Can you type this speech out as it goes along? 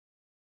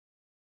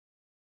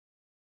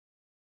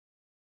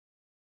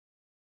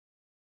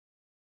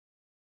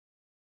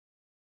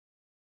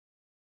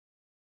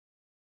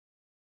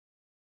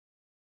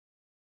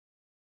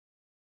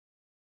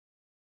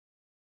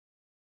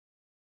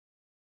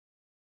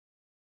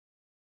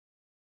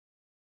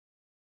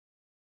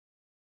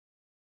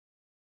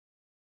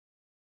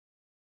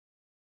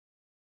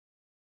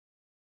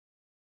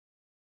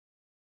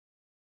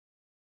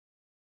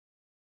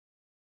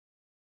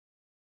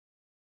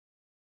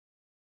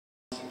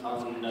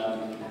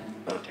on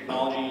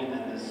technology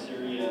and the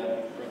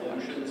Syria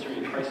revolution,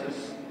 Syrian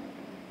crisis.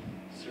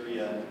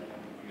 Syria,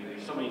 I mean,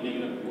 there's so many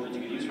negative words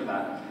you could use for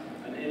that.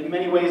 And in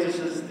many ways, this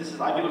is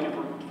I've been looking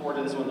forward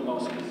to this one the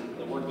most because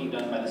the work being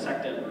done by the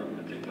SecDev group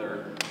in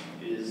particular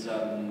is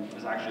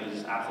actually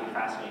just absolutely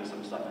fascinating.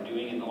 Some stuff they're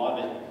doing, and a lot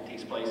of it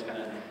takes place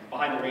kind of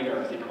behind the radar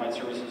as they provide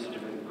services to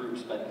different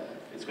groups. But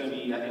it's going to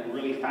be, I think,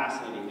 really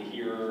fascinating to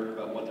hear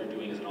about what they're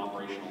doing as an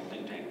operational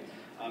think tank.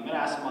 I'm going to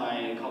ask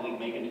my colleague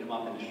Megan to come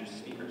up and introduce the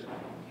speakers.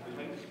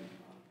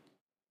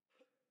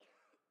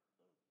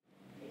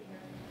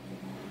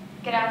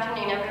 Good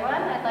afternoon, everyone.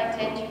 I'd like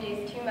to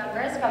introduce two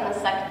members from the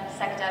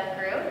SecDev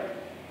group.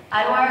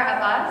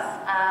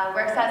 Anwar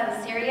works as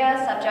the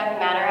Syria subject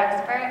matter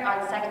expert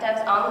on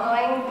SecDev's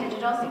ongoing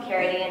digital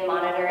security and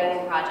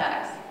monitoring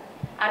projects.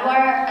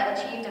 Anwar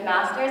achieved a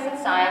master's in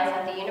science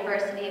at the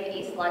University of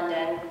East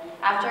London,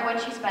 after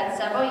which he spent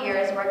several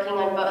years working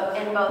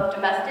in both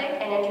domestic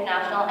and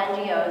international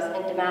NGOs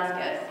in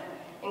Damascus,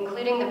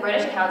 including the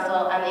British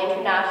Council and the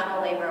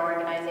International Labour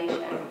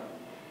Organization.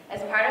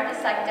 As part of the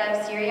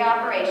SecDev Syria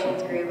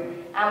Operations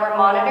Group, Anwar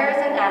monitors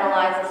and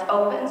analyzes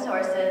open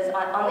sources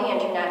on the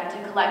internet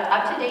to collect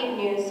up-to-date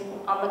news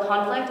on the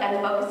conflict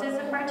and focuses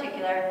in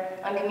particular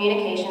on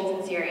communications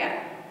in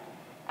Syria.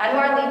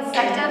 Anwar leads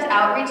SecDev's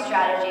outreach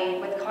strategy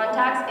with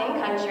contacts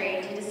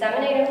in-country to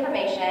disseminate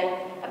information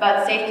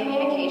about safe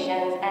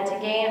communications and to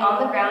gain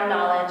on-the-ground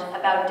knowledge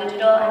about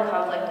digital and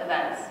conflict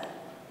events.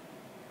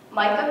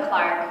 Micah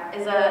Clark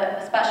is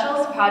a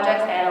specialist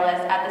projects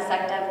analyst at the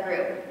SecDev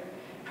group.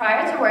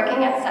 Prior to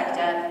working at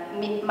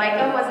SecDev,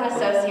 Micah was an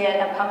associate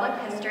at Public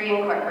History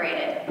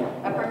Incorporated,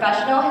 a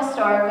professional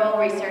historical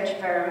research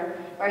firm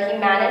where he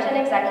managed and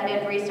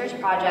executed research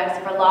projects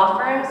for law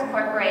firms,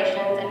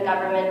 corporations, and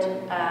government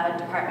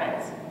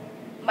departments.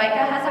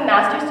 Micah has a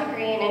master's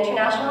degree in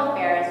international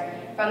affairs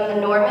from the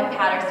Norman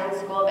Patterson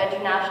School of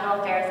International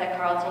Affairs at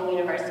Carleton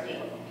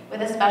University,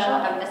 with a special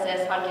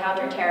emphasis on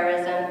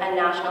counterterrorism and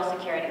national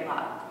security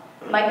law.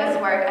 Micah's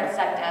work at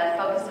SecDev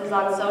focuses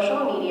on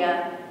social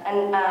media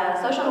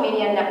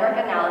network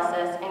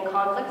analysis in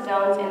conflict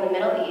zones in the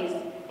Middle East,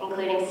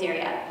 including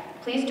Syria.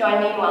 Please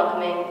join me in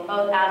welcoming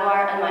both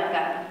Anwar and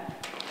Micah.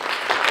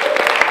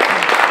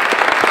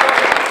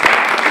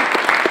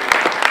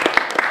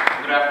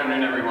 Good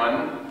afternoon,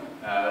 everyone.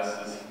 This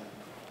has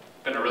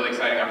been a really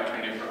exciting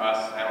opportunity for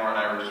us. Anwar and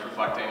I were just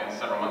reflecting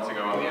several months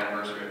ago on the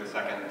anniversary of the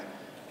second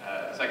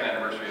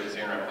anniversary of the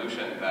Syrian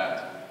Revolution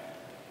that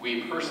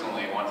we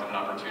personally wanted an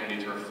opportunity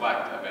to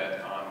reflect a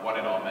bit on what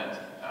it all meant.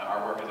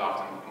 Our work is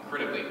often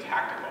incredibly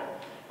tactical.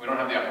 We don't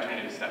have the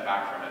opportunity to step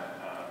back from it,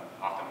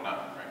 often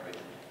enough, frankly.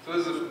 So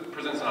this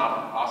presents an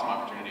awesome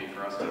opportunity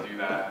for us to do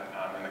that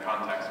in the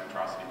context of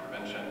atrocity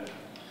prevention.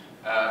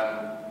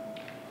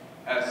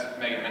 As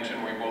Megan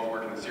mentioned, we both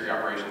work in the Syria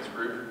Operations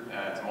Group.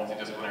 It's a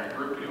multidisciplinary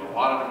group. We do a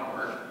lot of different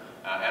work.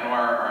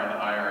 Anwar and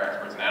I are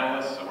experts and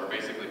analysts, so we're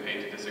basically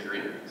paid to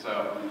disagree.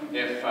 So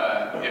if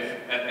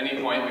at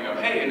any point we go,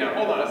 hey, now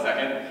hold on a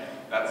second,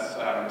 that's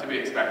to be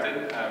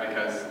expected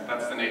because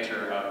that's the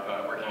nature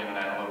of working in an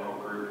analytical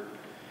group.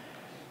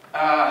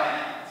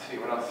 Let's see,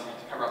 what else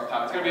to cover off the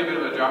top? It's going to be a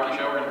bit of a jockey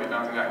show. We're going to be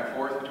bouncing back and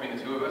forth between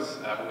the two of us.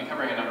 We'll be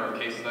covering a number of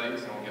case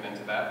studies, and we'll get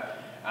into that.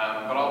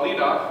 But I'll lead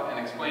off in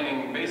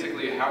explaining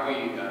basically how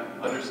we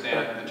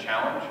understand the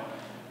challenge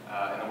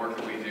in the work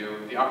that we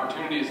do, the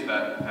opportunities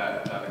that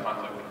the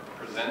conflict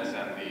presents,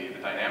 and the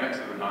dynamics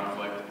of the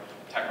conflict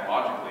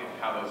technologically,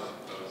 how those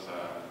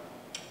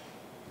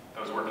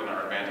work in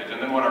our advantage, and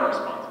then what our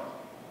response is.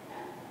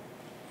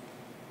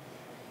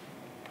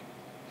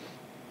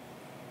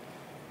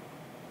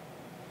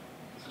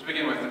 So to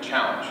begin with, the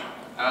challenge.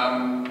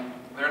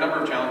 There are a number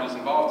of challenges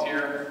involved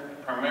here,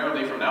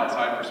 primarily from an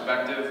outside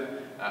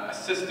perspective.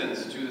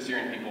 Assistance to the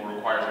Syrian people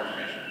requires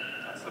information.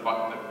 That's the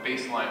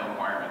baseline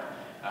requirement.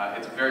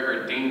 It's very,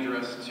 very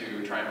dangerous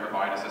to try and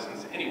provide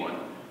assistance to anyone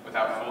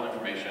without full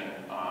information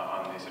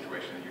on the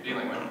situation that you're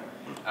dealing with.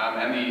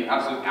 And the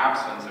absolute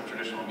absence of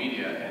traditional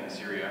media in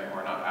Syria,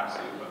 or not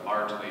absolute, but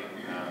largely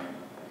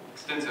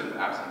extensive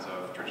absence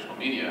of traditional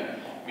media,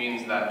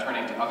 means that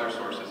turning to other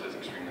sources is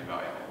extremely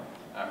valuable.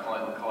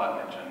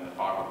 Colette mentioned the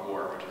fog of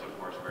war, which is, of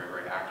course, very,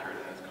 very accurate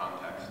in this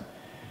context.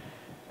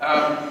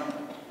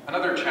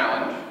 Another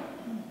challenge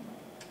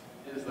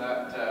is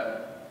that,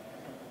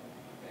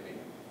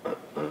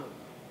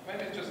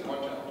 maybe it's just one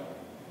challenge.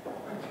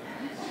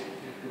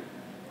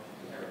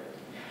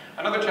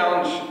 Another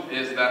challenge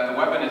is that the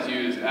weapon is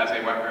used as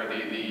a weapon, or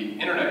the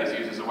internet is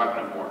used as a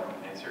weapon of war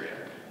in Syria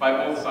by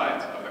both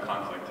sides of the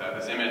conflict.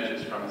 This image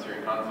is from the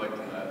Syrian conflict,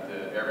 and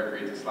the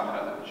Arabic reads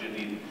Islah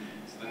al-Jadid.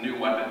 It's the new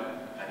weapon,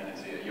 and you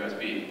can see a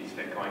USB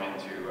stick going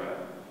into,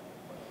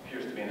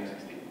 appears to be an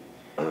M16.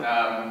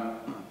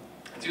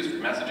 It's used for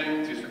messaging,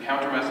 it's used for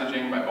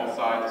counter-messaging by both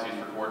sides, it's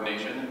used for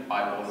coordination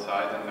by both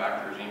sides. In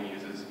fact, the regime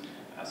uses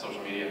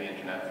social media and the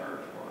internet for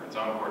its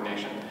own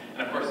coordination.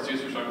 And of course, it's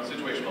used for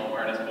situational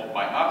awareness both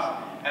by us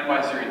and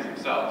by Syrians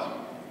themselves,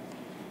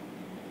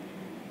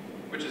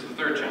 which is the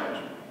third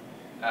challenge.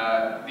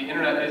 The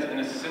internet is an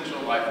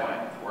essential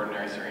lifeline for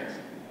ordinary Syrians.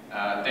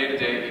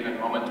 Day-to-day, even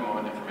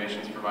moment-to-moment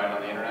information is provided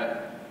on the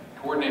internet.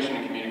 Coordination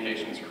and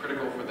communication is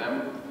critical for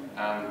them.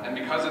 And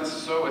because it's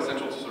so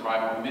essential to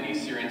survival, many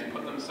Syrians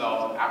put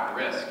themselves at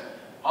risk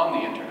on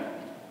the internet.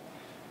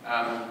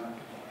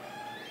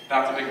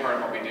 That's a big part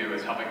of what we do,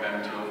 is helping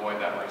them to avoid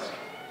that risk.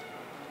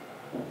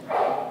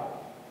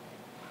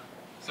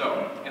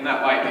 So, in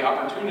that light, the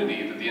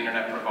opportunity that the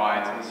internet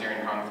provides in the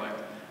Syrian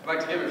conflict, I'd like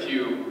to give a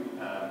few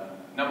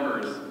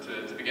numbers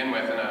to begin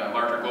with in a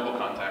larger global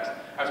context.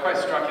 I was quite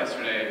struck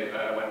yesterday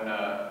when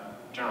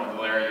General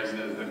Dallaire used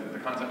the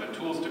concept of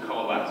tools to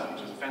coalesce,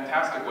 which is a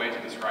fantastic way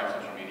to describe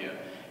social media.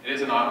 It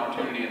is an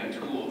opportunity and a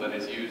tool that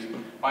is used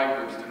by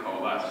groups to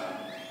coalesce.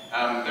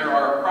 There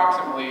are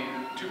approximately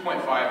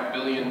 2.5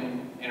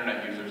 billion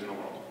internet users in the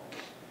world.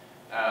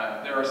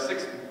 There are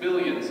 6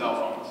 billion cell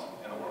phones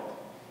in the world.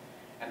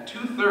 And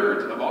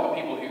 2/3 of all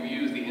the people who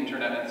use the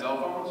internet and cell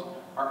phones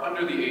are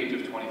under the age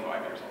of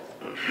 25 years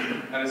old.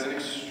 That is an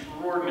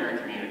extraordinary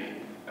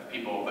community of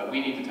people that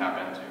we need to tap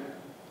into.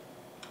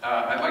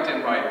 I'd like to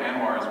invite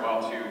Anwar as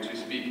well to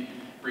speak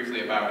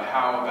briefly about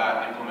how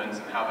that implements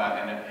and how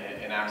that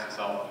enacts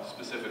itself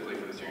specifically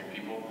for the Syrian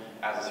people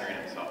as a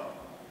Syrian himself.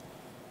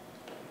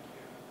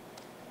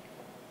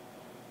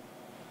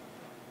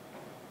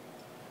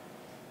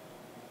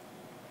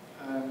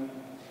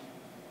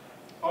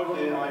 All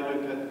day I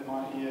look at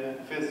my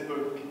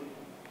Facebook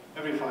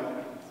every 5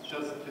 minutes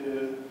just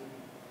to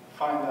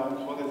find out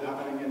what is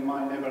happening in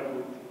my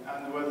neighborhood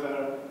and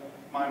whether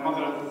my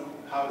mother's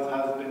house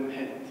has been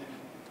hit.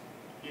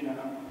 You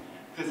know,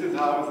 this is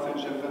how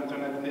essential the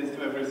internet is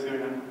to every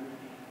Syrian.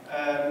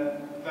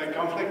 The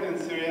conflict in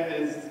Syria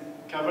is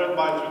covered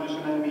by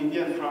traditional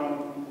media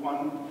from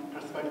one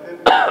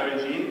perspective, the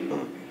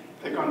regime.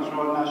 They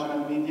control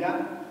national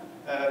media.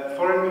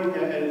 Foreign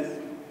media is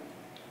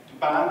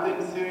banned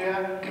in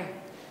Syria.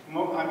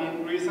 I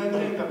mean,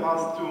 recently, in the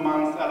past 2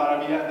 months, Al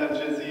Arabiya and Al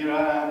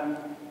Jazeera and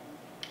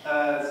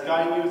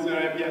Sky News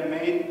Arabia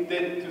made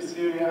it to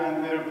Syria,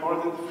 and they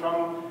reported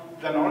from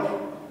the north.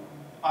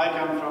 I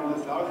come from the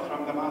south,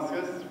 from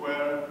Damascus,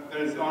 where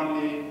there is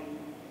only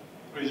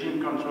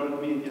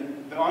regime-controlled media.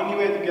 The only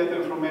way to get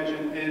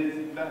information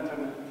is the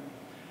internet.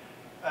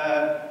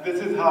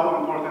 This is how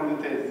important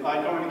it is.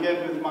 I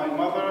communicate with my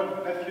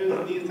mother,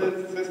 nephews,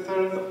 nieces,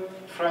 sisters,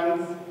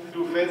 friends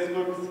through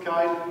Facebook,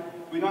 Skype.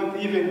 We don't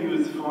even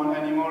use phone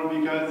anymore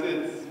because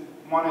it's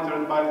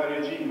monitored by the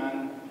regime,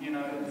 and you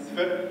know it's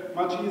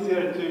much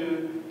easier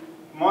to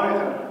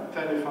monitor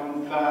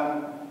telephones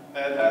than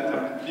the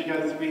internet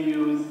because we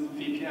use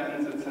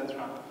VPNs,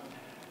 etc.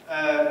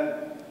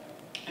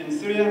 In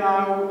Syria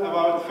now,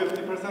 about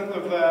 50%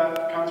 of the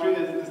country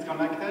is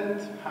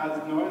disconnected, has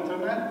no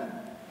internet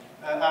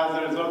as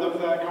a result of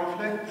the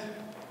conflict,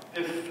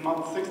 if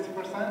not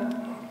 60%.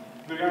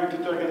 We're going to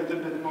talk a little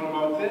bit more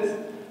about this.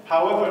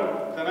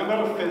 However, the number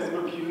of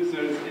Facebook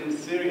users in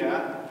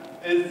Syria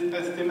is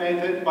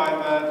estimated by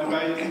the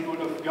Dubai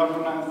School of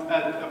Governance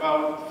at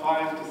about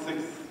 5 to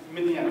 6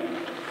 million.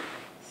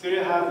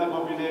 Syria has a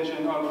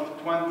population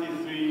of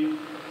 23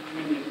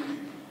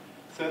 million.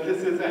 So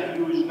this is a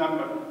huge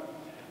number.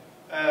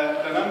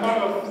 The number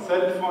of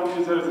cell phone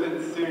users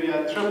in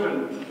Syria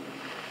tripled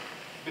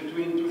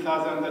between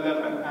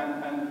 2011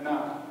 and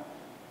now.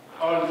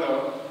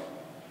 Although,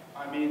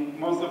 I mean,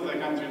 most of the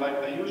country, like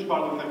a huge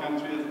part of the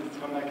country, is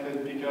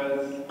disconnected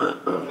because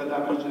of the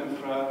damaged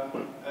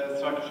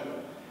infrastructure.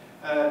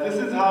 This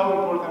is how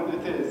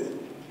important it is.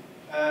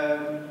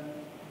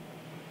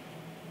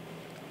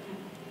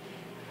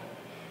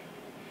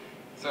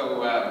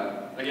 So,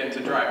 again, to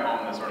drive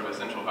home the sort of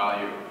essential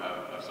value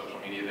of social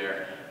media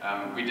there,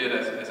 we did,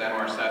 as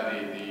Anwar said,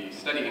 the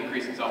steady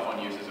increase in cell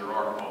phone use is a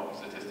remarkable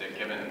statistic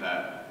given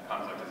that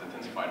conflict has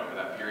intensified over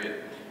that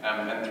period.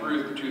 And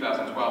through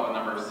 2012, the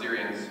number of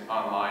Syrians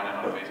online and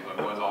on Facebook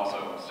was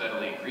also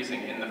steadily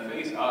increasing in the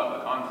face of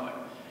the conflict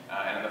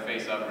and in the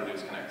face of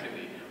reduced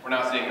connectivity. We're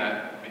now seeing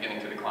that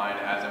beginning to decline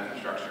as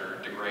infrastructure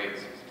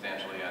degrades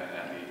substantially and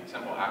the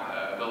simple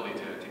ability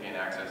to gain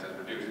access is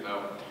reduced,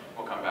 though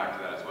we'll come back to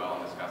that as well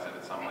and discuss it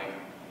at some length.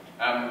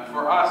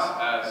 For us,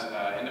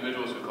 as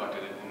individuals who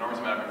collected an enormous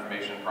amount of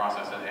information,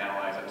 process it,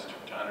 analyze it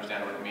to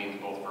understand what it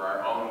means both for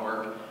our own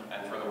work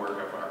and for the work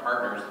of our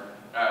partners,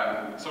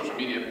 social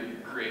media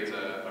creates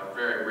a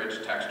very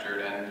rich,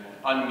 textured, and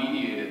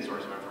unmediated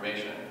source of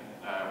information.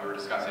 We were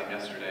discussing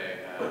yesterday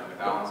with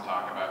Alan's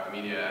talk about the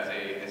media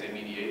as a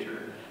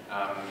mediator.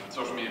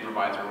 Social media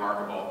provides a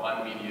remarkable,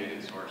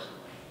 unmediated source.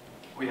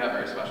 We have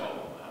very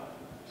special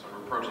sort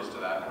of approaches to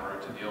that in order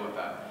to deal with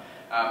that.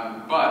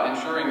 But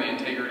ensuring the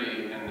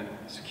integrity and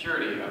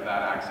security of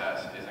that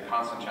access is a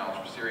constant challenge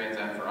for Syrians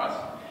and for us.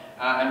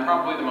 And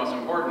probably the most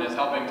important is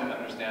helping to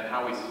understand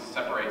how we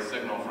separate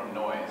signal from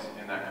noise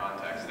in that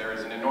context. There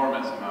is an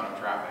enormous amount of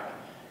traffic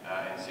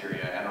in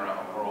Syria and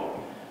around the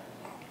world.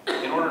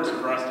 In order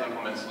for us to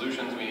implement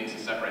solutions, we need to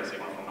separate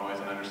signal from noise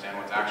and understand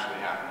what's actually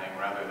happening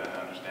rather than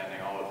understanding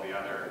all of the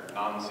other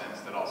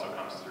nonsense that also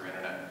comes through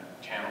internet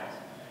channels.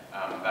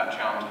 That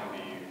challenge can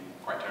be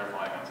quite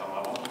terrifying on some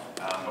level,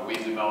 but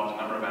we've developed a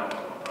number of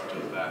analytical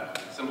approaches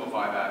that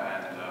simplify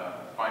that and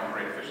find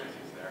great efficiency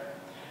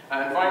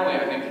And finally,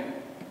 I think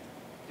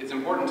it's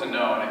important to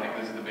know, and I think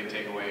this is the big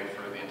takeaway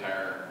for the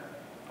entire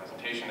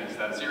presentation, is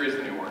that Syria is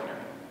the new ordinary.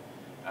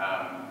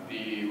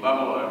 The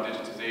level of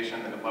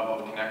digitization, the level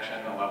of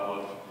connection, the level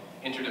of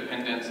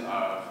interdependence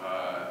of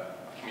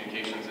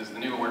communications is the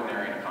new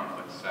ordinary in a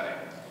conflict setting.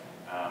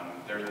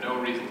 There's no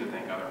reason to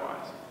think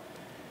otherwise.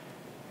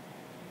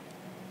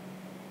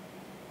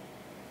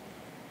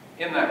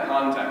 In that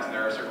context,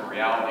 there are certain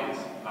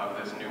realities of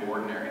this new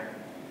ordinary.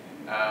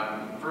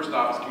 First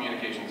off is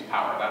communications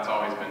power. That's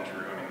always been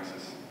true. I mean,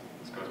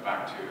 this goes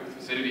back to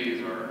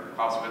Thucydides or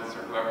Clausewitz or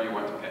whoever you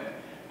want to pick.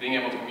 Being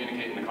able to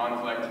communicate in a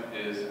conflict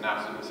is an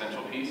absolute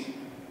essential piece.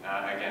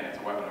 Again, it's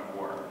a weapon of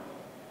war.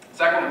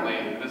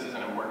 Secondly, this is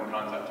an important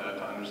concept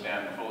to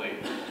understand fully.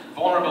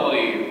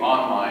 Vulnerability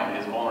online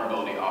is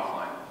vulnerability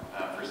offline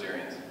for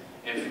Syrians.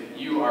 If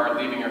you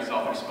are leaving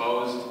yourself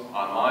exposed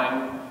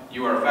online,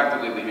 you are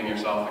effectively leaving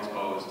yourself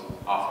exposed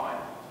offline.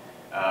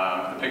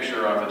 The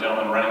picture of the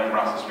gentleman running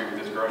across the street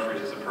with his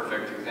groceries is a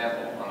perfect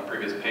example on the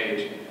previous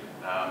page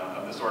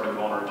of the sort of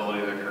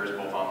vulnerability that occurs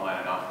both online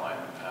and offline.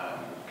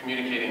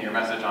 Communicating your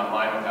message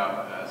online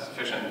without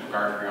sufficient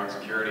regard for your own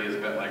security is a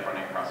bit like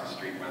running across the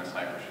street when a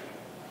sniper shoots.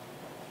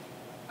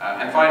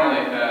 And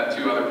finally,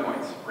 two other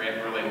points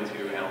relating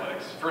to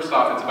analytics. First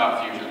off, it's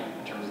about fusion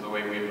in terms of the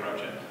way we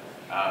approach it.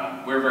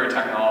 We're very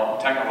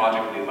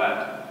technologically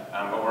led,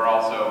 but we're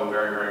also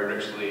very, very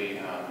richly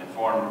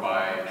informed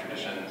by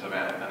traditions of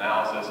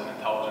analysis and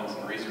intelligence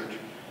and research.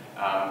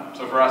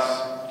 So for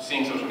us,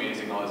 seeing social media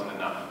signal isn't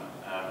enough.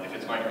 If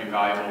it's going to be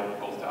valuable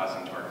both to us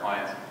and to our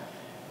clients,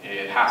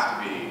 it has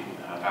to be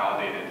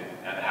validated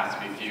and it has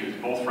to be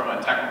fused, both from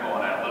a technical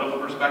and analytical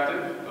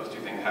perspective. Those two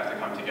things have to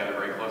come together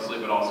very closely,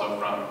 but also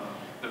from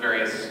the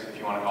various, if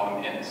you want to call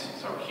them ints,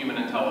 so human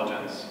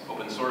intelligence,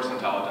 open source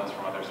intelligence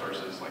from other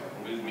sources like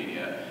news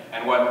media,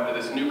 and what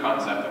this new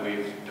concept that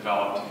we've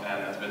developed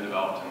and that's been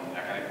developed in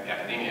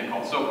academia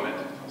called SOCMIT,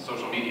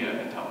 social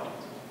media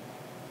intelligence.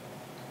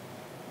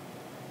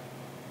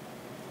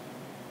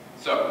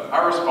 So,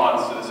 our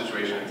response to the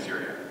situation in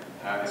Syria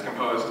is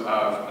composed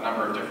of a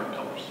number of different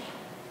pillars.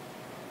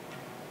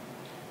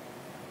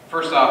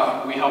 First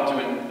off, we help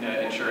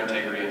to ensure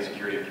integrity and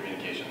security of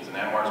communications, and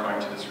Anwar is going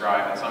to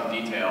describe in some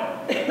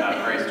detail the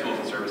various tools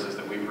and services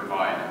that we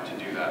provide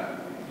to do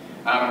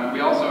that. We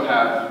also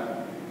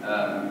have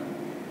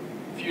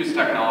fused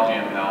technology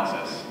and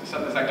analysis. The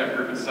SecDev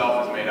group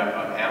itself is made up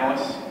of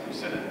analysts who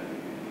sit in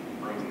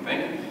rooms and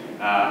think,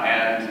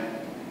 and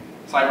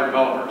cyber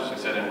developers who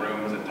sit in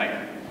rooms and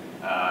type,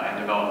 and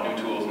develop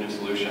new tools, new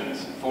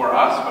solutions for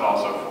us, but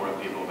also for the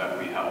people that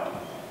we help.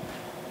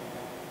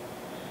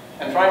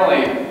 And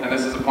finally, and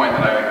this is a point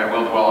that I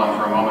will dwell on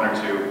for a moment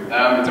or two,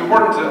 it's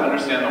important to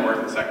understand the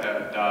work that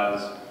SecDev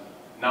does,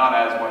 not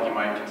as what you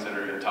might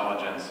consider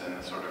intelligence in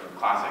the sort of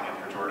classic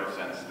and pejorative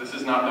sense. This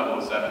is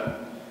not 007.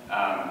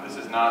 This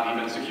is not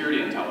even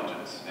security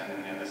intelligence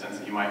in the sense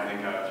that you might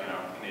think of,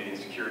 Canadian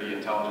Security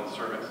Intelligence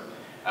Service.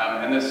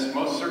 And this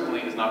most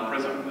certainly is not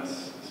PRISM,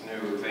 this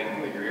new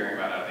thing that you're hearing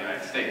about out of the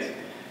United States.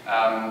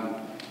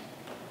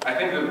 I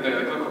think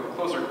the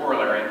closer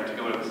corollary, in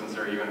particular the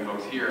sincere UN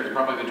folks here, is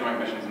probably the Joint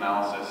Missions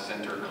Analysis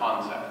Center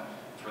concept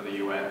for the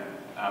UN.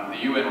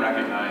 The UN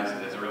recognized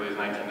as early as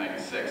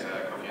 1996,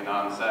 Kofi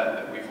Annan said,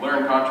 that we've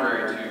learned,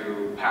 contrary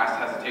to past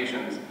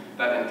hesitations,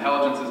 that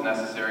intelligence is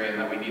necessary and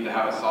that we need to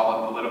have a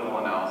solid political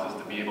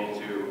analysis to be able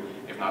to,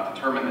 if not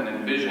determine, then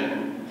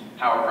envision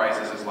how a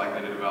crisis is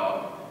likely to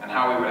develop and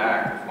how we would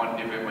act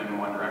if it went in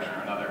one direction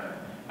or another.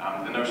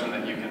 The notion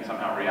that you can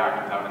somehow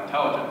react without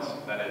intelligence,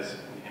 that is,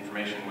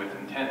 information with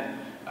intent,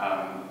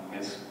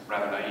 is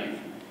rather naive.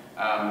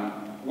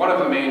 One of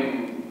the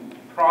main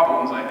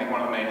problems, I think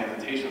one of the main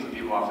hesitations that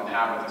people often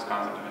have with this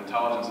concept of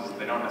intelligence is that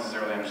they don't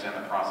necessarily understand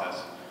the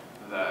process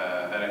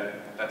that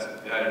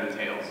it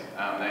entails.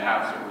 They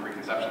have certain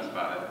preconceptions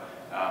about it.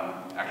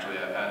 Actually,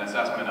 an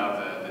assessment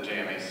of the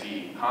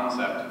JMAC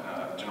concept,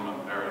 a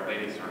gentleman, or a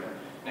lady,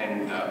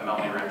 named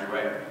Melanie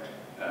Randrouet,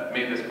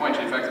 made this point.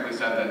 She effectively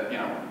said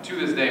that, to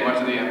this day, much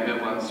of the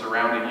ambivalence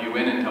surrounding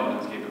UN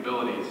intelligence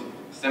capabilities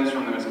stems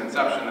from the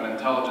misconception that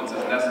intelligence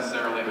is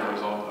necessarily the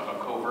result of a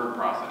covert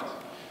process.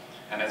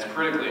 And it's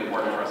critically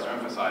important for us to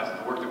emphasize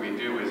that the work that we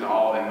do is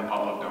all in the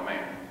public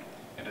domain.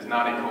 It is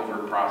not a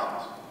covert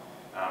process.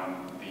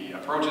 The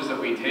approaches that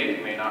we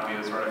take may not be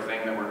the sort of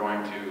thing that we're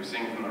going to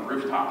sing from the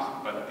rooftops,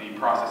 but the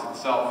process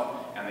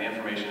itself and the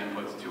information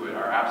inputs to it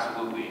are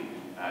absolutely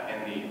in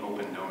the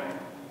open domain.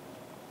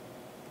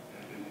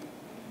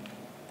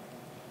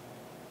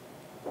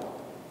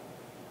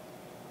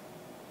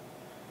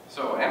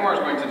 So Anwar is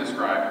going to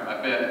describe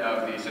a bit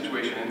of the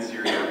situation in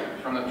Syria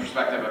from the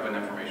perspective of an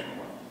information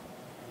war.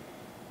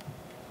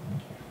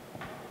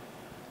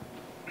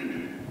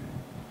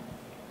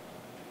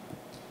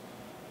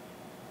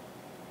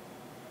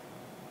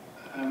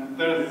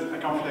 There is a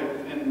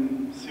conflict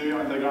in Syria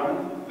on the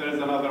ground. There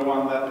is another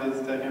one that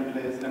is taking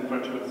place in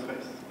virtual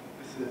space.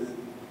 This is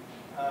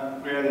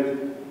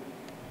reality.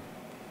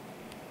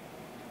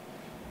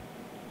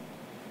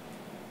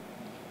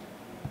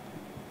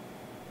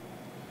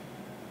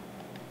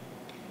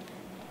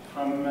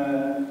 from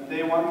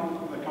day one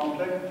of the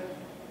conflict.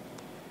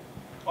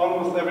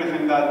 Almost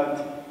everything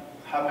that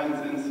happens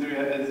in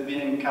Syria is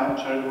being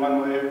captured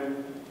one way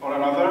or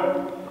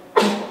another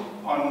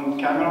on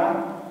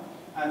camera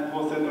and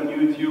posted on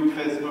YouTube,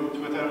 Facebook,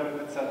 Twitter,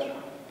 etc.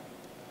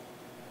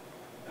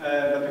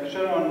 The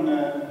picture on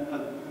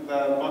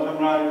the bottom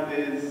right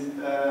is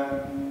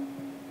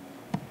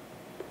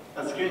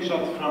a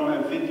screenshot from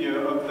a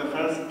video of the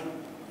first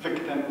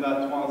victim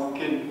that was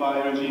killed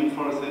by regime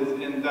forces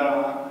in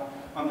Daraa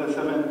on the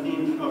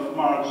 17th of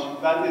March.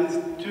 That is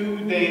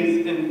 2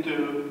 days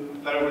into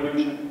the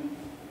revolution,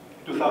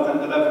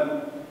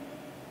 2011.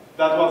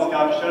 That was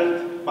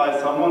captured by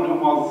someone who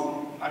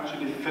was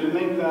actually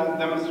filming the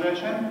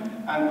demonstration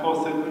and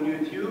posted on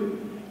YouTube.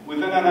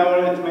 Within an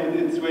hour, it made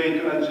its way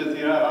to Al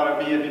Jazeera,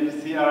 Arabiya,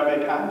 BBC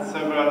Arabic, and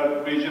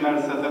several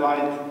regional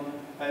satellite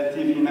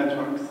TV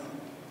networks.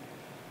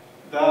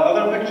 The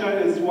other picture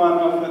is one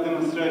of a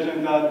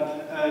demonstration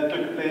that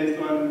took place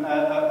on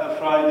a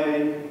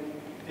Friday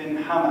in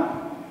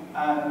Hama,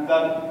 and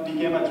that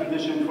became a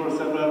tradition for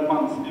several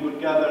months. People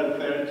gathered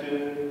there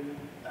to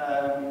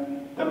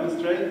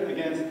demonstrate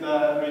against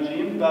the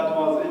regime. That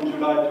was in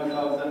July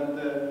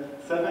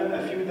 2007.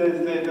 A few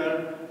days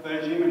later, the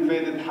regime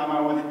invaded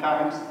Hama with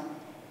tanks,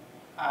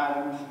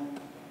 and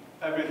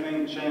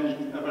everything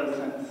changed ever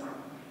since.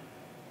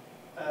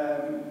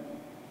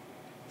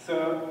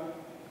 So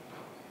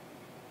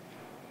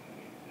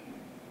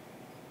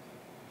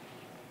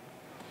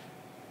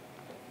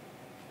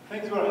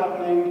things were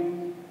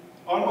happening.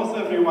 Almost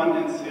everyone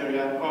in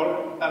Syria,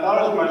 or a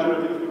large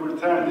majority of people,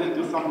 turned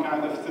into some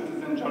kind of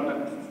citizen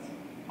journalists.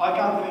 I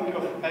can't think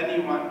of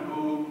anyone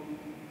who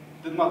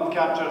did not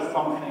capture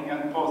something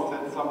and post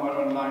it somewhere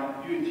online,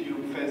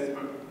 YouTube,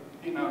 Facebook,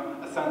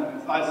 a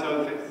sentence, I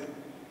saw this,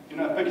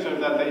 a picture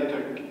that they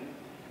took,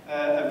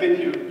 a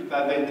video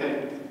that they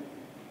taped.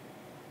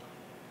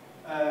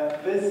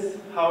 This,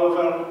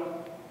 however,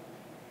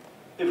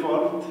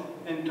 evolved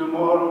into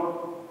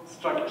more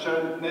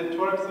structured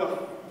networks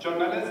of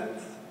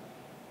journalists,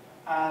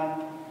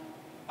 and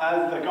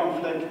as the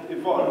conflict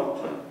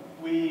evolved,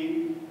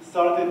 we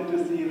started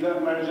to see the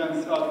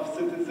emergence of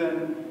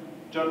citizen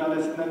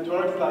journalist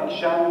networks like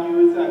Sham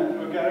News and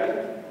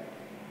Ugarit.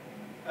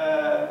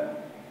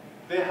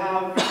 They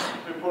have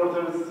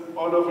reporters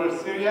all over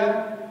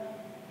Syria.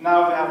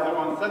 Now they have their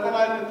own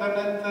satellite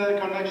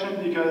internet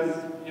connection because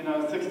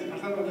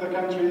 60% of the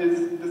country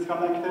is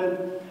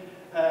disconnected.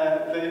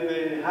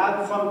 They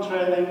had some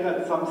training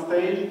at some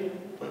stage.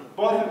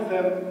 Both of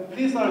them,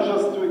 these are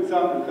just two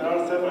examples, there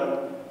are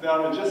several. They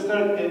are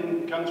registered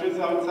in countries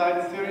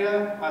outside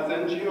Syria as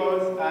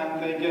NGOs,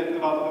 and they get a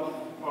lot of,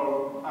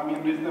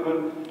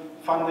 reasonable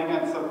funding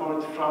and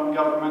support from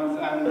governments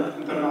and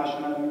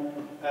international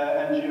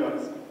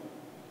NGOs.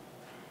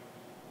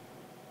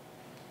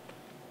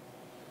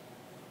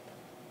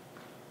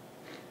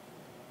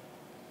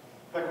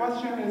 The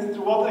question is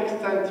to what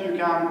extent you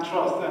can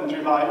trust and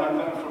rely on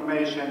the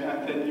information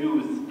and the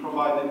news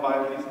provided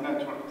by these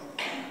networks.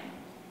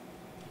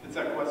 It's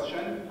a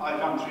question. I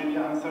can't really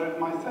answer it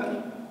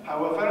myself.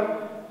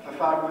 However, the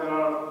fact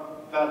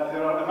that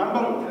there are a number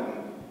of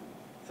them,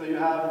 so you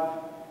have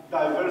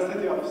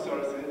diversity of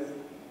sources,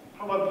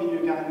 probably you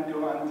can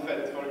go and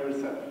vet for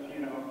yourself,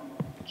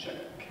 check.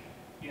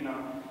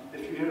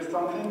 If you hear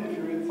something, if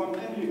you read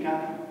something, you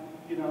can,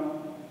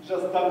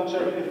 just double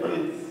check if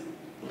it's,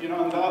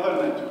 on the other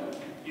network,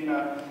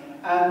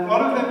 And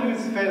all of them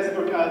use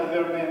Facebook as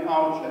their main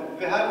outlet.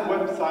 They have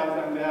websites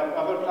and they have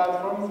other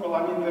platforms,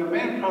 their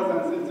main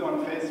presence is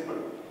on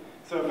Facebook.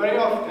 So very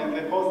often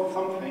they post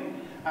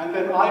something, and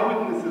then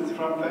eyewitnesses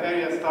from the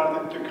area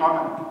started to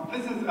comment.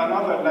 This is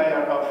another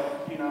layer of,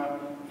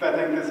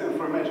 vetting this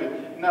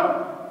information.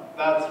 No,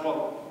 that's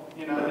what,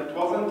 it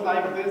wasn't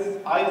like this,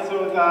 I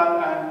saw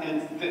that, and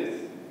it's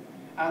this.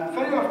 And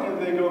very often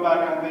they go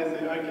back and they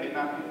say, okay,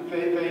 now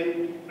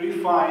they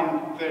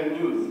refine their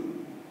news.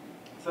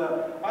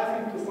 So I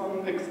think to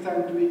some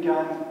extent we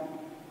can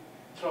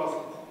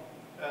trust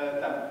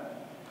them.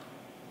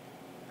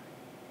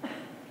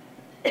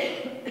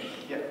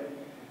 Yeah.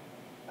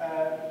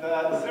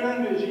 The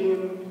Syrian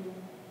regime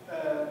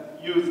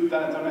used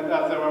the internet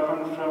as a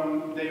weapon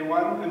from day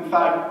one. In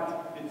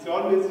fact, it's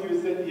always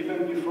used it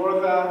even before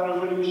the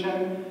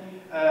revolution.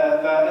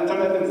 The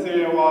internet in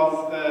Syria was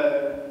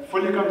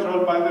fully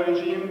controlled by the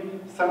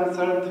regime,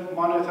 censored,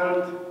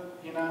 monitored,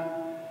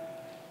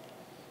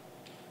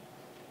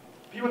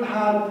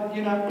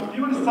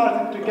 People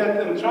started to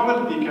get in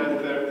trouble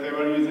because they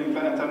were using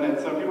the internet.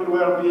 So people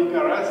were being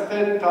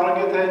arrested,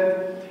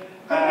 targeted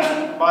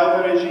by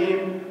the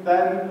regime.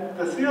 Then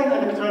the Syrian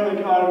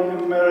Electronic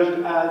Army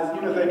emerged as,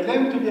 they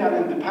claim to be an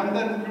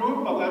independent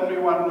group, but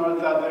everyone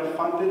knows that they're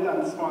funded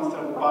and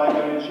sponsored by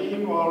the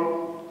regime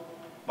or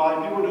by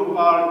people who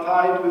are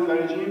tied with the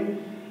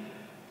regime.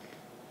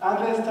 And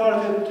they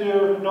started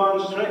to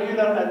launch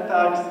regular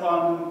attacks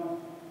on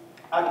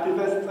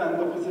activists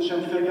and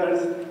opposition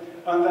figures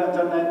on the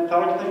internet,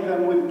 targeting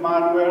them with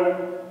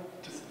malware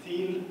to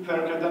steal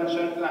their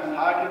credentials and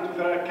hack into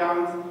their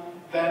accounts,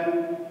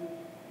 then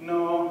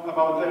know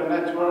about their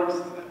networks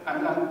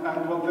and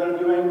what they're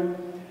doing.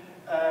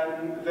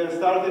 They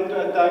started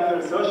to attack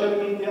their social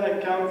media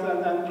accounts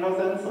and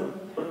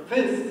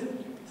presence.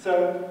 So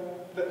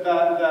the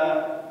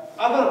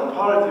other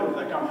party of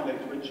the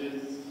conflict, which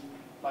is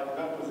like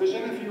the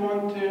opposition, if you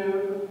want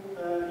to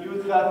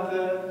use that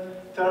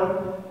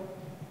term,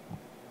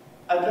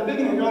 at the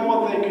beginning, all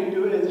what they could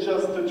do is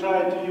just to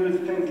try to use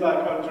things like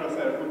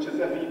Atrocity, which is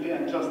a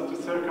VPN, just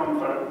to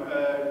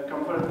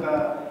convert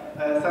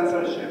the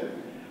censorship.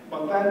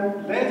 But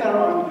then later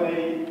on,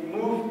 they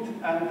moved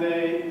and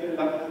they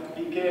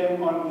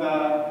became on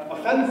the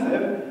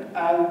offensive,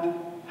 and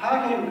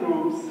hacking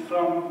groups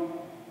from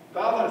the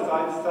other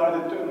side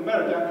started to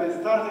emerge, and they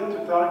started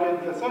to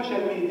target the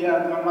social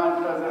media and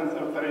online presence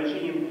of the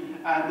regime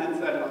and its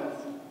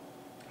allies.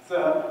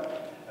 So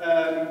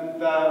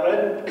the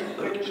red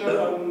picture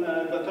on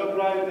the top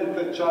right is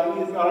the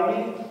Chinese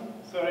army.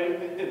 Sorry,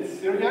 it's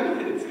Syrian.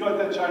 It's got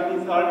the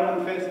Chinese army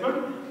on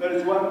Facebook. There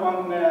is one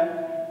on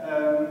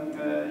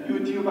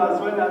YouTube as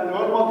well, and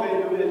all what they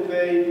do is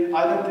they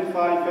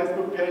identify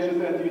Facebook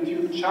pages and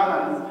YouTube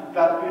channels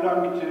that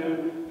belong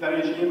to the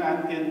regime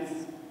and its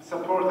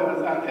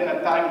supporters, and they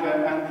attack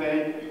them and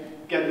they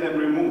get them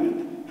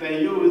removed.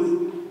 They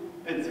use,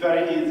 it's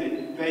very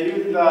easy, they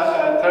use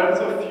the terms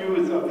of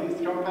use of these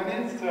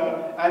companies,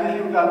 so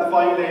anything that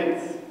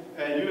violates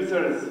the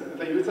user's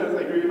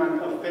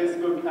agreement of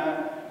Facebook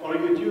or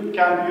YouTube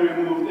can be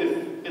removed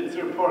if it's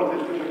reported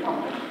to the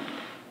company.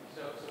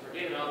 So for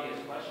David, an obvious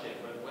question,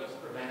 but what's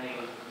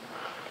preventing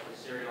the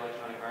Syrian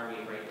Electronic Army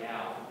right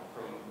now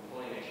from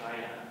pulling to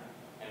China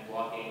and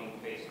blocking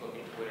Facebook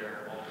and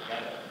Twitter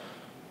altogether,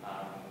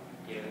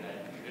 given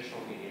that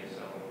traditional media is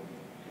so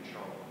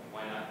controlled?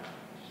 Why not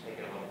just take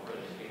it a little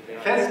further?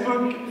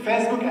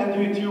 Facebook and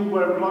YouTube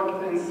were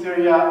blocked in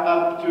Syria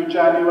up to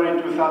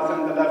January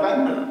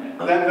 2011.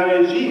 Then the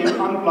regime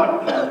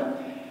unblocked them.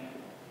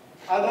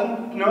 I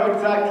don't know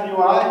exactly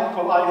why,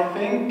 but I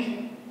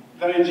think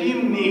the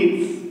regime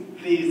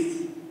needs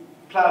these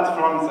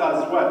platforms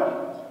as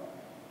well,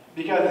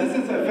 because this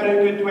is a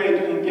very good way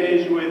to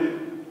engage with,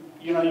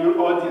 your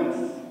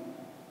audience.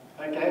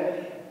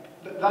 Okay,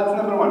 that's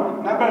number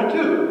one. Number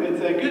two,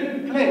 it's a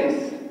good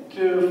place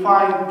to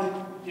find,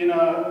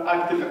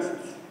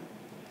 activists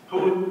who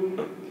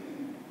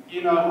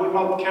are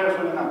not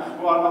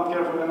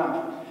careful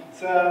enough.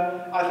 So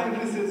I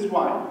think this is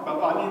why.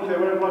 But I mean, they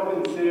were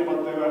blocked in Syria,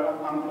 but they were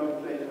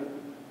unblocked later.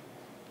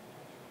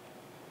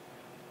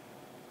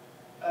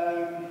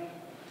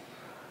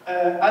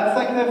 At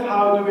SecDev,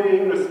 how do we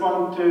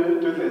respond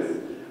to this?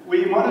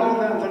 We monitor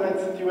the internet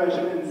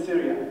situation in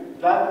Syria.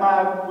 That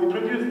map, we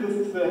produce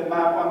this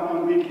map on a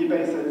weekly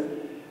basis,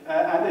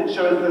 and it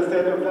shows the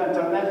state of the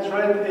internet.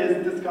 Red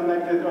is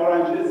disconnected,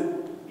 orange is,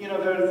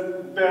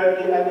 there's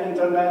barely any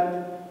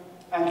internet,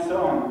 and so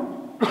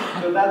on.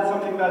 So that's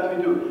something that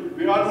we do.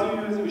 We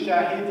also use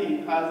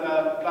Ushahidi as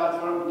a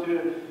platform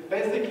to,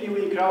 basically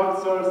we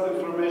crowdsource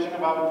information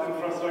about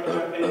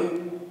infrastructure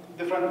in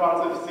different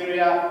parts of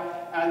Syria,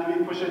 and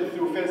we push it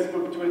through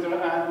Facebook, Twitter,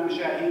 and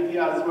Ushahidi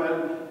as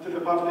well to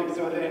the public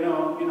so they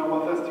know,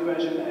 what the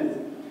situation is.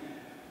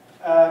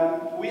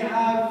 We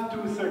have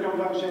two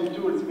circumvention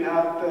tools. We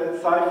have the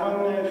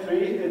Siphon 3,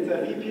 it's a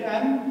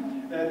VPN.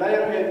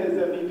 Layer 8 is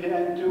a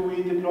VPN 2.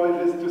 We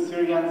deploy this to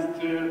Syrians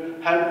to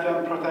help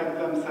them protect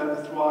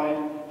themselves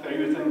while they're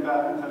using the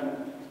internet.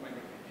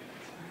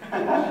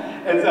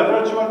 It's a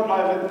virtual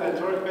private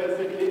network.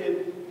 Basically,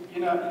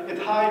 it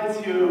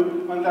hides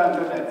you on the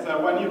internet. So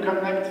when you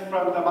connect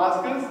from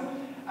Damascus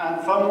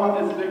and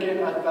someone is looking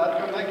at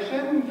that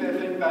connection, they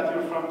think that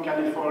you're from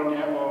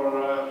California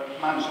or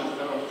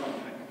Manchester or something.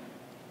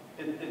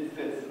 It's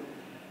this.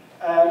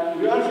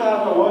 We also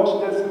have a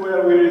watch desk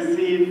where we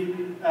receive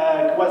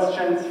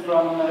questions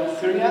from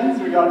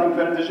Syrians regarding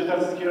their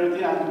digital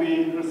security, and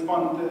we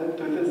respond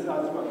to this as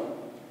well.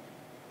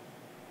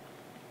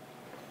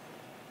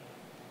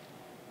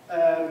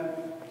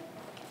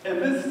 In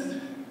this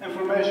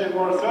information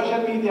war,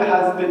 social media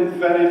has been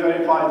very,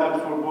 very vital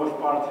for both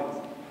parties.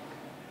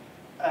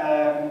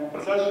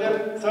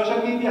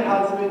 Social media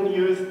has been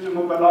used to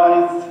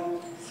mobilize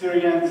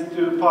Syrians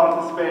to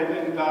participate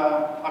in the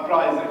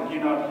uprising,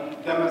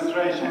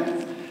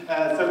 demonstrations.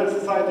 Civil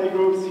society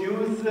groups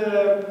use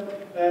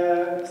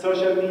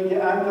social media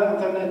and the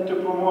internet to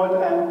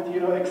promote and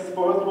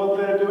expose what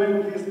they're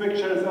doing. These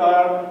pictures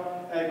are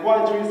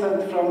quite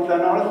recent from the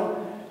north,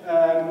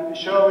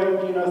 showing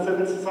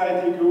civil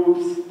society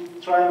groups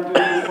trying to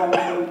do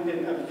something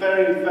in a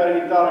very,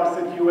 very dark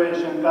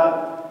situation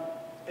that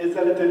is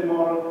a little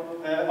more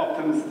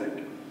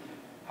optimistic.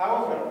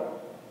 However,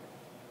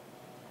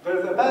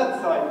 there's a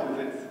bad side to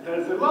this.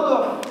 There's a lot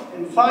of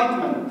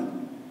incitement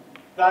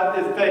that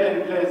is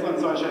taking place on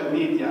social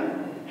media.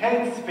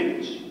 Hate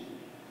speech.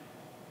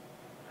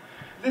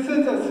 This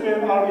is a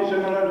Syrian army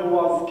general who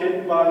was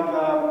killed by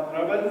the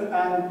rebels,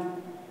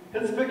 and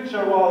his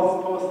picture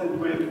was posted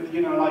with,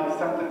 like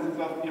sentences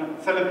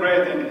of,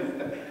 celebrating his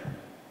death.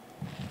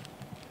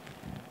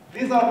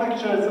 These are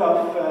pictures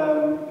of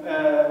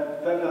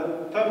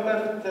the top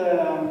left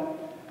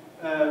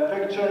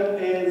picture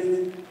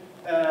is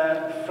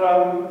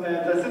from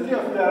the city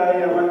of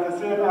Daraya when the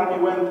Syrian army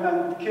went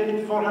and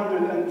killed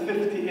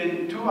 450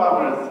 in 2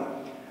 hours.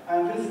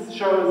 And this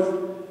shows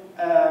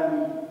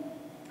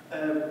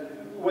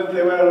when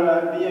they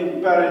were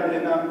being buried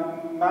in a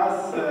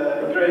mass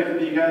grave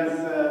because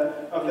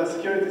of the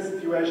security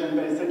situation,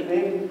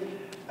 basically.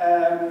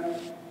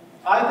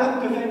 I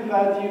tend to think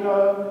that,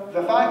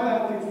 the fact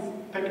that these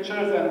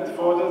pictures and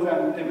photos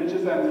and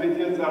images and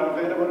videos are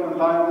available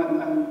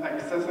online and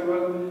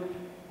accessible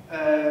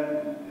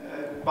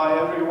by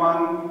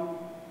everyone,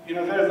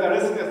 there's a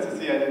risk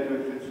associated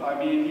with this.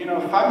 I mean,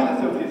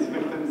 families of these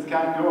victims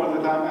can go all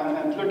the time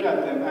and look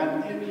at them,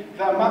 and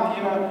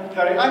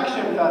the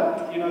reaction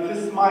that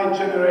this might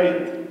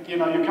generate, you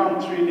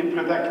can't really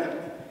predict it.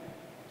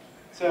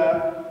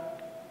 So.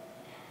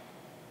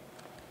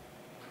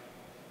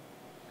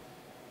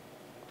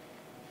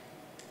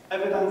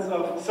 Evidence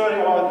of,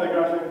 sorry about the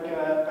graphic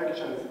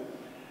pictures.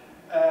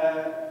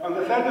 On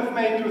the 3rd of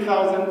May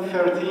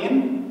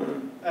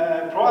 2013,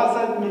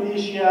 pro-Assad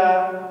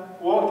militia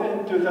walked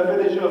into the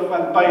village of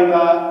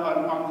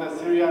Al-Bayda on the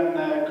Syrian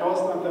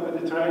coast of the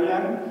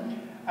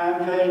Mediterranean,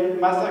 and they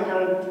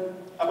massacred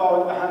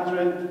about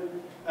 100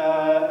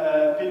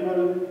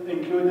 people,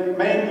 including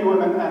mainly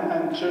women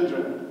and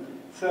children.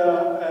 So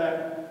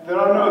there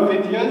are no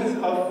videos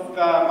of the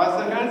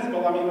massacres,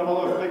 but I mean a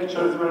lot of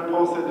pictures were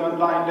posted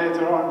online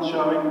later on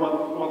showing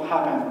what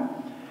happened.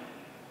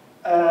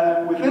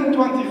 Within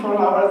 24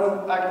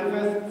 hours,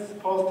 activists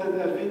posted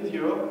a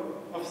video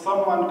of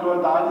someone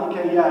called Ali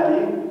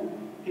Kayali.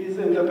 He's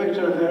in the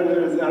picture there.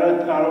 There is a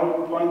red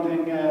arrow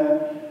pointing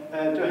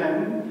to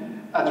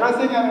him,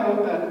 addressing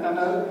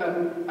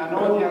an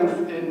audience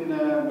in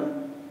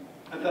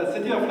the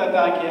city of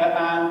Latakia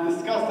and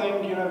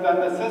discussing, the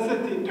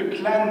necessity to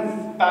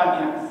cleanse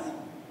Banyas.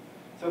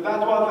 So that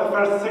was the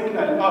first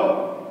signal.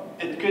 Oh,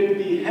 it could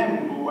be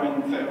him who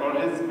went there or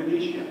his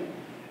militia.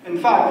 In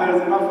fact, there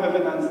is enough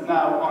evidence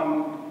now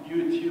on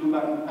YouTube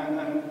and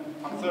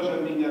on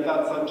social media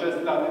that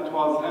suggests that it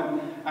was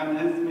him and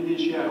his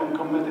militia who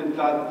committed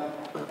that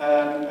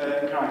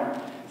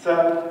crime.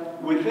 So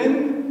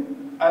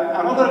within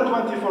another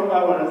 24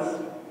 hours,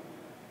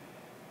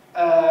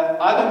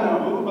 I don't know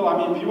who, but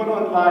I mean people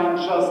online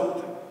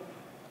just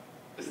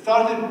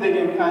started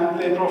digging and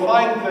they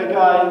profiled the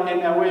guy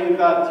in a way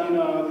that,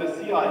 the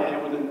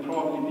CIA wouldn't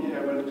probably be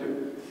able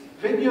to.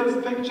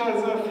 Videos,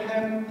 pictures of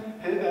him,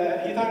 he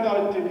turned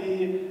out to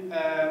be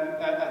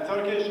a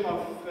Turkish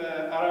of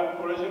Arab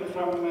origin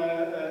from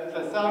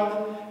the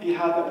south. He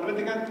had a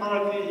political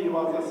party, he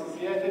was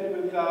associated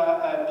with the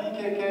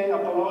PKK,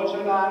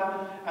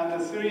 Abdullah and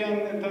the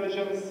Syrian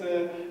intelligence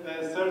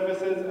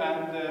services,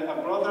 and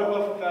a brother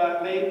of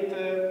the late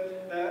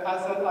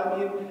Assad,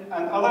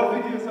 and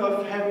other videos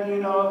of him,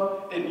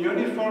 in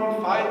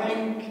uniform,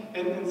 fighting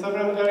in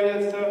several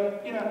areas. So,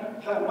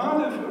 the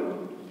amount of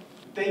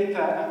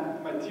data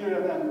and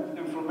material and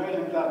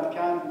information that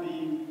can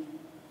be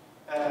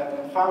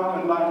found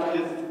online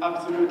is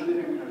absolutely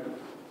incredible.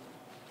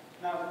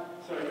 Now,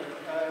 sorry,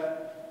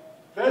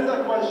 there's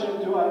a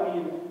question too,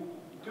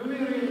 do we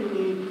really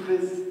need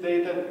this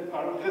data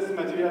or this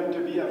material to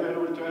be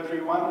available to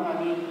everyone?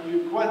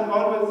 You quite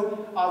always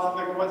ask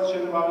the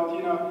question about,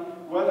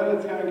 whether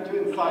it's going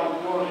to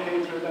incite more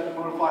hatred and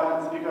more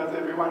violence because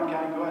everyone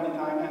can go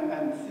anytime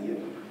and see it.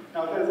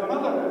 Now, there's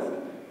another risk.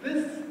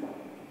 This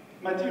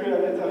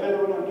material is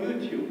available on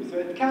YouTube, so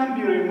it can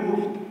be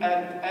removed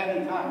at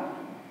any time.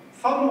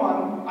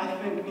 Someone, I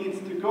think, needs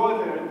to go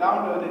there,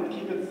 download it,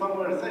 keep it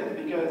somewhere safe,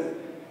 because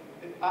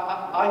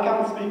I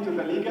can't speak to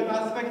the legal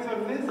aspects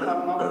of this.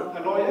 I'm not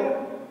a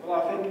lawyer, but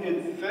I think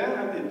it's there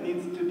and it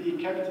needs to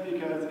be kept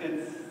because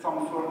it's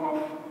some form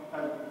of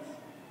evidence.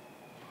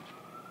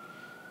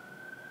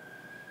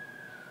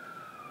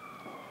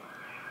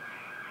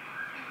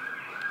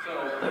 So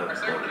our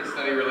second case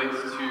study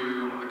relates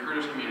to the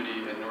Kurdish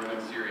community in northern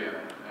Syria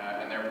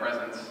and their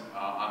presence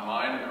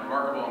online, and the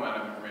remarkable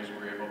amount of information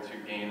we were able to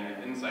gain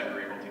and insight we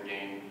were able to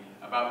gain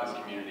about this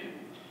community.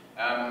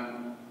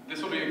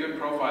 This will be a good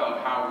profile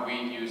of how we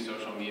use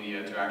social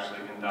media to actually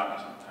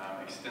conduct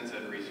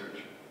extensive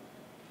research.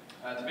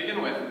 To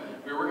begin with,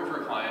 we were working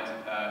for a client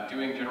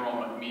doing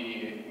general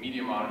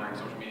media monitoring,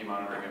 social media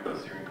monitoring of the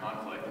Syrian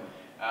conflict.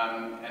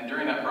 And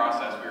during that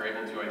process, we were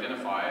able to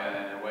identify,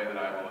 in a way that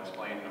I will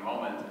explain in a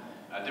moment,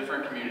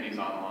 different communities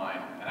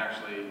online and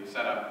actually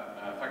set up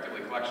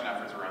effectively collection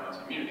efforts around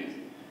those communities.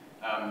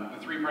 The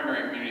three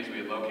primary communities we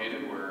had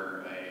located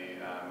were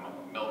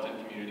a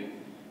militant community,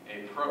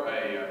 a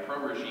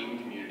pro-regime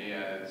community,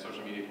 a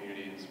social media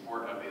community in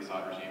support of the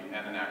Assad regime,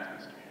 and an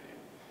activist community.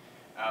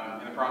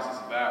 In the process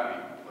of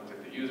that, we looked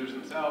at the users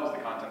themselves,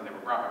 the content they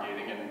were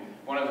propagating, and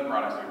one of the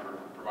products we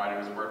provided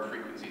was a word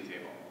frequency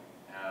table.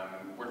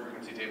 Word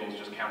frequency tables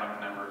just count up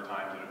the number of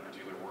times that a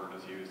particular word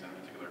is used in a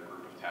particular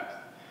group of text.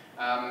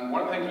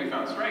 One of the things we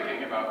found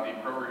striking about the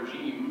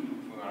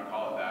pro-regime, if we want to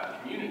call it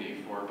that,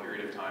 community for a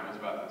period of time, was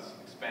about this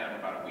span of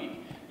about a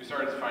week. We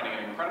started finding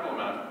an incredible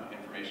amount of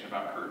information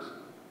about Kurds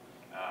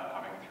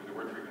coming through the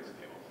word frequency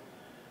tables.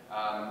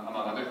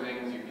 Among other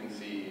things, you can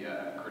see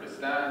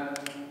Kurdistan,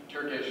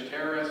 Turkish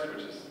terrorist,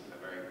 which is a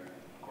very,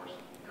 of course,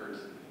 Kurds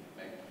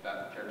make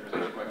that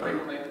characterization quite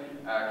frequently,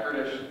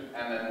 Kurdish,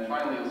 and then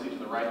finally you'll see to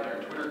the right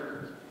there, Twitter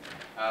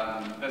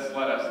Kurds. This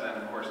led us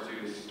then, of course,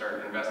 to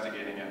start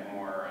investigating it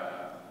more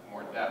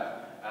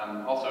depth.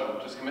 Also,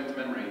 just commit to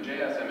memory,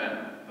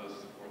 JSMN, those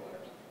 4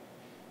 letters.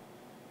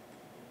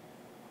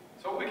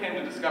 So what we came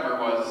to discover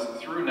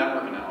was, through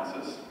network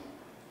analysis,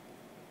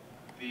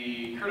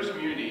 the Kurdish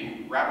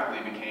community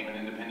rapidly became an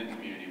independent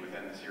community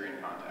within the Syrian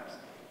context.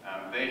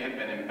 They had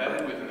been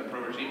embedded within the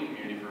pro-regime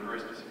community for a very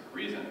specific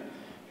reason,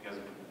 because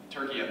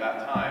Turkey at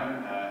that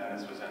time, and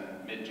this was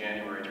in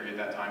mid-January, Turkey at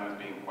that time was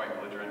being quite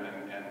belligerent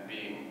and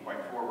being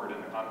quite forward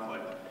in the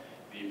conflict.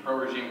 The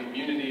pro-regime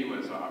community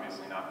was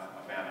obviously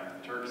not a fan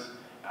of the Turks,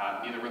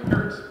 neither were the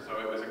Kurds. So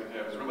it was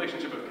a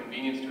relationship of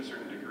convenience to a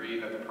certain degree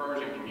that the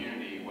pro-regime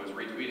community was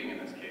retweeting, in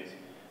this case,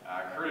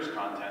 Kurdish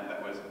content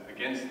that was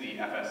against the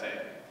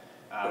FSA.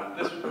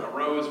 This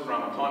arose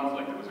from a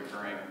conflict that was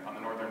occurring on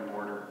the northern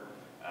border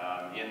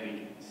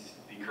in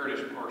the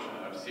Kurdish portion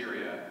of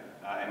Syria,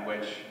 in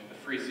which the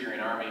Free Syrian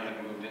Army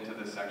had moved into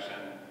this section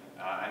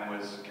and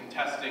was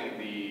contesting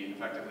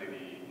effectively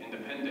the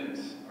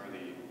independence, or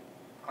the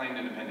claimed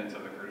independence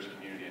of the Kurdish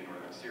community in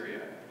northern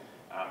Syria.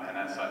 And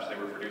as such, they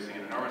were producing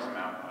an enormous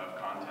amount of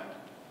content.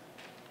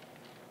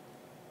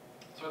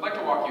 So I'd like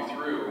to walk you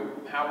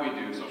through how we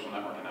do social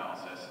network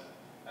analysis.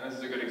 And this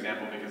is a good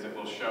example because it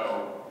will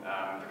show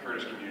the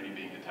Kurdish community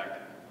being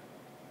detected.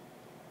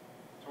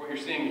 So what you're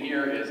seeing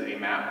here is a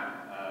map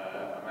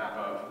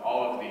of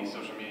all of the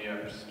social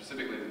media,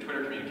 specifically the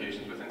Twitter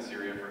communications within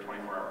Syria for a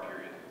 24-hour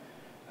period.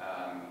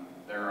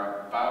 There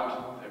are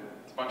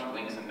it's a bunch of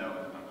links and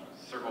nodes,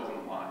 circles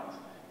and lines.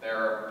 There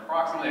are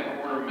approximately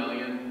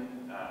 250,000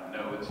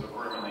 nodes, so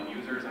 250,000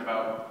 users, and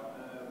about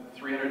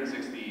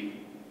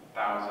 360,000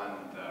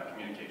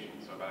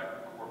 communications, so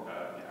about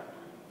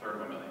a third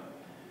of a million.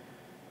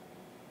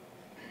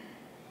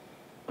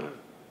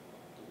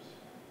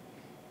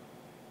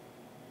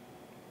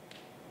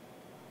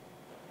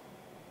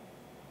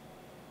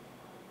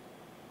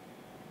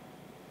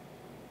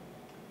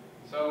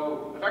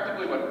 So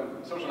effectively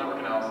what social network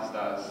analysis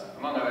does,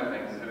 among other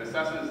things, is it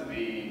assesses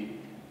the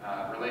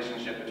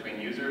relationship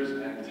between users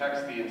and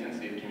detects the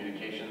intensity of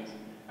communications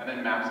and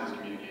then maps those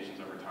communications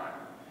over time.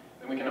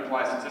 Then we can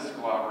apply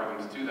statistical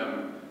algorithms to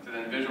them to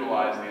then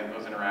visualize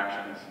those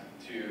interactions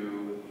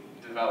to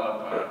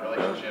develop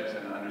relationships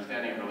and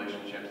understanding of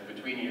relationships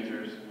between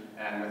users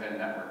and within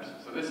networks.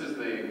 So this is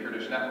the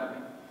Kurdish network.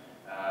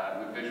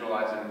 We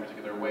visualize it in a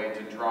particular way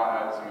to draw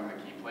out some of the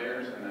key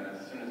players, and then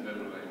as soon as the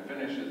visualization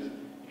finishes,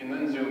 you can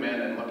then zoom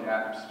in and look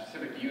at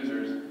specific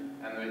users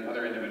and the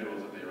other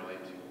individuals that they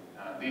relate to.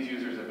 These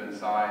users have been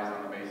sized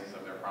on the basis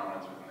of their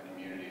prominence within the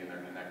community and their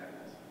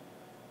connectedness.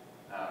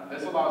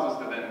 This allows us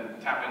to then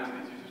tap into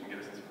these users and get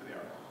a sense of who they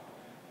are.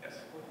 Yes?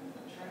 What is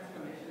the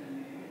transformation in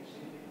the image?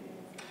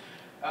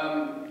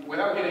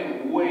 Without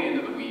getting way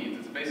into the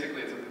weeds,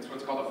 it's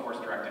what's called a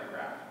force-directed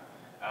graph.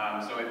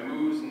 So it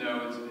moves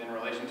nodes in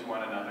relation to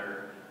one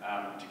another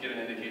to get an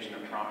indication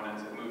of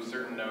prominence. It moves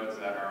certain nodes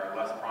that are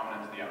less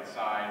prominent to the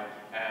outside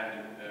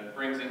and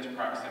brings into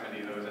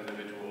proximity those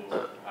individuals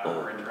who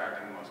are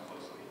interacting the most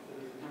closely. So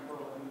there's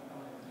temporal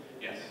element.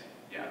 Yes.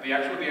 Yeah. The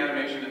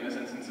animation in this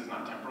instance is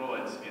not temporal.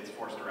 It's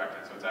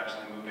force-directed. So it's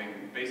actually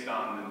moving based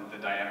on the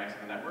dynamics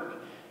of the network.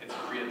 It's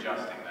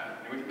readjusting that.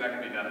 And that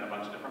can be done in a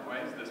bunch of different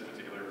ways. This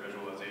particular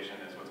visualization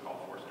is what's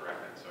called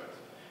force-directed. So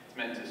it's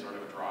meant to sort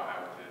of draw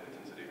out the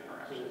intensity of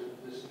interaction. So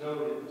this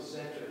node in the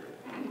center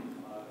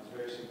is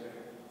very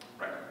significant.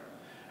 Right.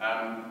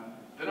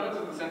 The nodes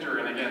at the center,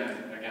 and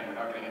again,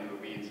 without getting into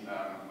the weeds,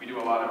 we do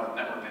a lot of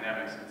network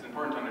dynamics. It's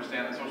important to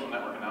understand that social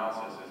network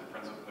analysis is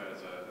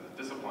a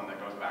discipline that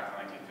goes back to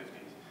the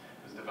 1950s.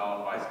 It was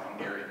developed by some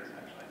Hungarians,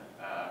 actually,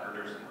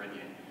 Erdős and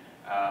Rényi.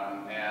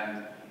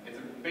 And it's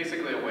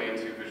basically a way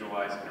to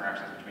visualize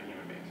interactions between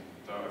human beings.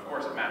 So, of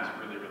course, it maps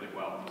really, really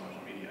well to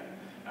social media,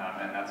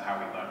 and that's how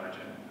we leverage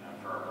it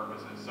for our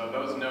purposes. So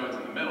those nodes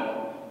in the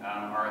middle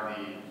are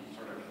the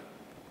sort of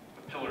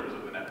the pillars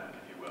of the network,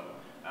 if you will.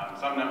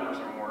 Some networks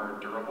are more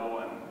durable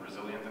and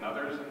resilient than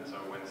others, and so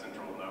when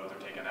central nodes are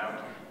taken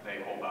out,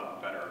 they hold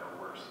up better or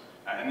worse.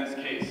 In this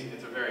case,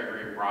 it's a very,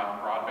 very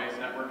broad-based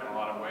network in a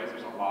lot of ways.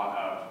 There's a lot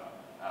of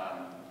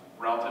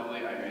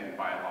relatively, I mean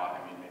by a lot,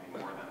 I mean maybe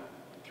more than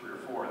 3 or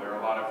 4. There are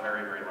a lot of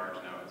very, very large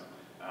nodes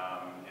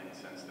in the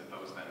sense that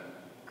those then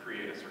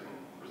create a certain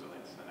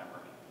resilience in the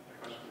network. Any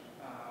question?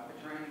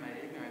 Betraying my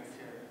ignorance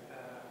here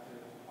to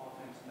all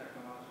things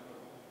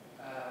technological.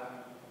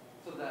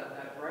 So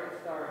that bright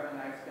star in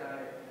the night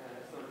sky,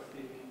 so to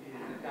speak, is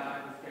the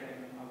guy who's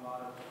getting a lot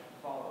of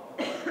follow-up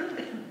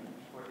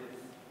for his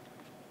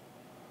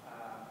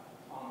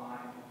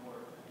online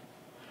work.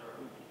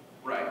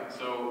 Right.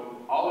 So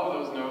all of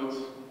those nodes,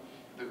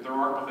 the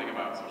remarkable thing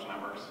about social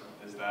networks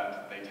is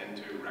that they tend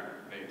to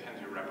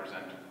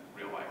represent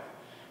real life.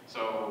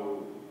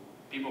 So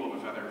people of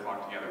a feather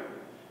flock together.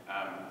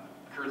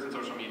 Kurds in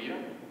social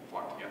media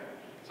flock together.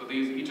 So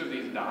each of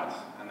these dots,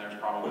 and there's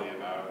probably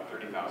about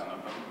 30,000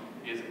 of them,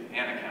 is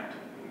an account,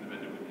 an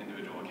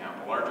individual account.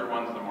 The larger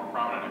ones are the more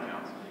prominent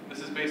accounts. This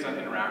is based on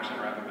interaction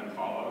rather than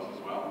follows as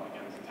well.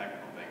 Again, it's a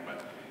technical thing,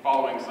 but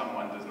following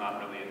someone does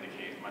not really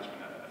indicate much of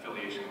an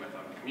affiliation with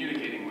them.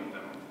 Communicating with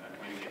them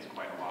communicates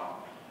quite a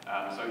lot.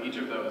 So each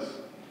of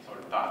those sort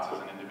of dots is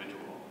an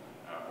individual,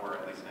 or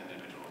at least an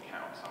individual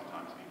account.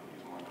 Sometimes people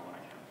use more than one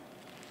account.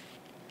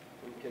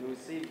 Can we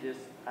see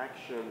this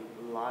action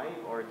live,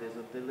 or there's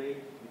a delay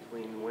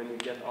between when you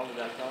get all the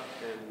data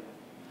and...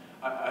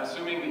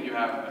 Assuming that you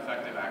have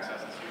effective access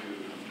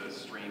to the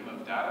stream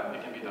of data,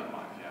 it can be done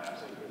live. Yeah,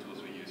 absolutely. The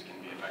tools we use can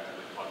be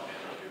effectively plugged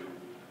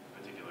into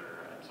particular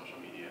social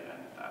media,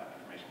 and that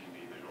information can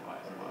be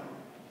visualized live.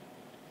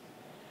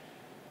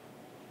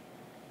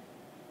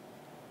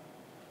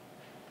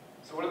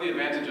 So one of the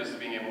advantages of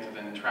being able to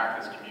then track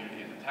this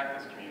community and detect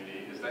this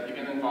community is that you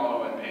can then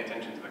follow and pay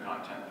attention to the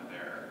content that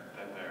they're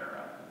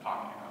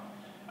talking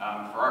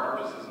about. For our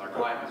purposes, our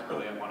client was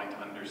really wanting to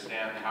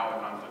understand how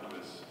the conflict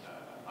was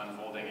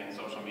unfolding in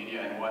social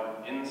media and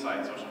what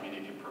insight social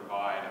media could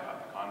provide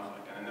about the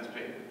conflict. And in this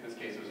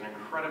case, it was an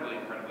incredibly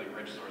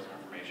rich source of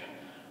information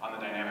on the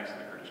dynamics of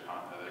the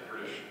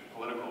Kurdish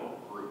political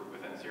group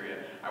within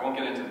Syria. I won't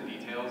get into the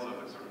details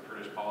of the sort of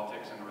Kurdish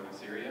politics in northern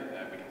Syria.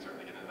 We can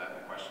certainly get into that in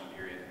the question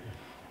period.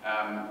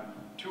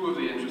 Two of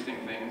the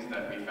interesting things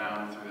that we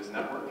found through this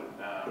network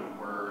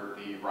were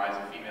the rise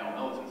of female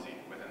militancy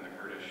within the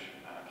Kurdish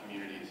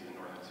communities in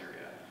northern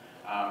Syria.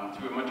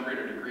 To a much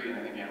greater degree, and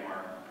I think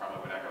Anwar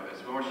probably would echo this,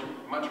 to a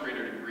much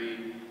greater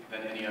degree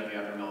than any of the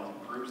other militant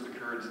groups, the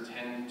Kurds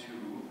tend to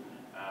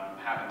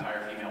have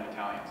entire female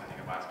battalions. I think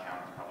at last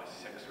count it's probably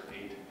 6 or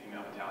 8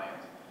 female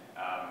battalions.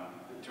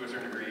 To a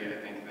certain degree, I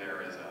think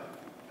there is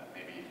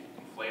maybe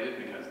inflated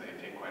because they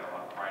take quite a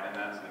lot of pride in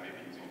that, so they may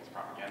be using it as a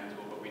propaganda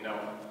tool, but we know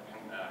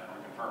from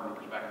a confirmed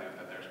perspective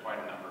that there's quite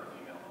a number of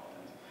female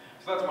militants.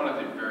 So that's one of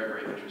the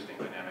very interesting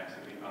dynamics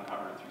that we've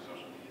uncovered through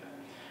social media.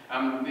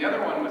 The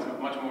other one was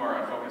much more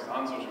focused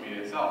on social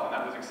media itself, and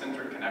that was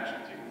eccentric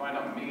connections. You can find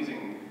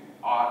amazing,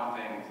 odd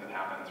things that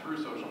happen through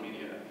social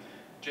media.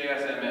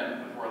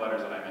 JSMN, the 4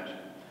 letters that I mentioned.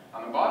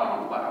 On the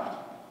bottom left,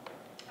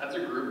 that's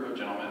a group of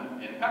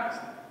gentlemen in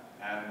Pakistan,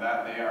 and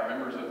that they are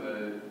members of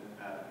the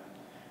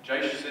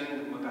Jaish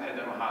Sind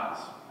Mutahida Mahaz,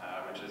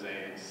 which is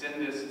a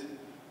Sindhist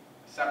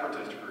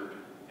separatist group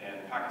in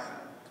Pakistan.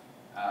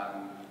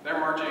 They're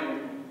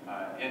marching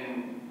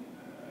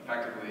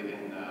effectively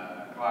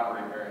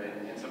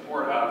in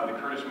support of the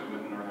Kurdish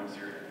movement in northern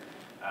Syria.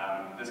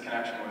 This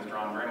connection was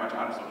drawn very much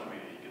out of social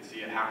media. You could see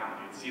it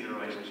happen. You could see the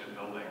relationship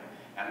building.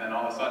 And then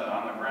all of a sudden,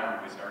 on the ground,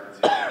 we started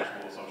seeing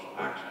actual social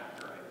action,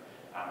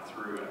 right,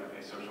 through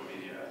a social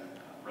media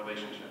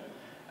relationship.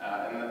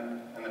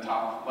 In the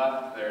top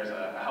left, there's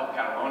a Help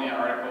Catalonia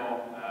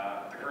article.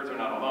 The Kurds are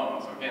not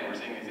alone. So again, we're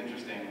seeing these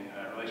interesting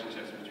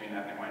relationships between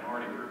ethnic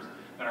minority groups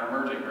that are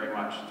emerging very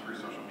much through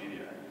social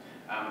media.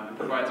 It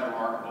provides a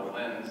remarkable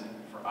lens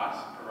for us,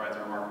 provides a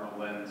remarkable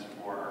lens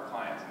for our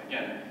clients. And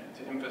again,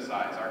 to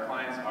emphasize, our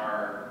clients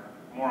are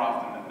more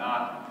often than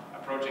not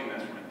approaching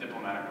this from a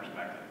diplomatic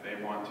perspective. They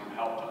want to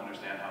help to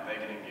understand how they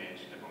can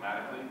engage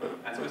diplomatically,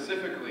 and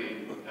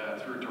specifically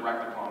through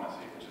direct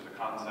diplomacy, which is a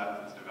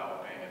concept that's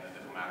developing in the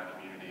diplomatic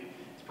community.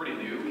 It's pretty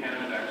new.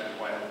 Canada's actually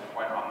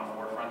quite on the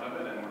forefront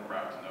of it, and we're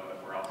proud to know that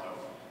we're also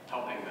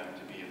helping them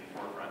to be at the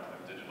forefront of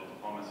digital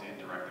diplomacy and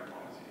direct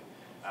diplomacy.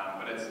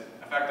 But it's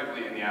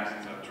effectively, in the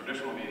absence of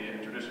traditional media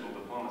and traditional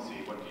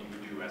diplomacy, what do you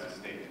do as a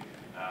state?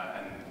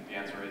 And the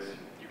answer is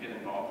you get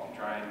involved.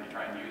 You try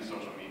and use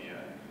social media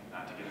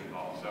to get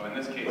involved. So in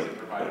this case, it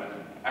provided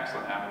an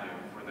excellent avenue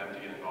for them to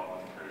get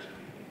involved with the Kurdish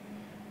community.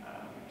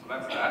 So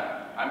that's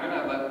that. I'm going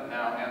to let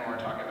now Anwar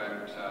talk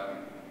about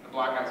the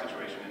blackout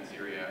situation in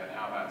Syria and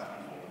how that's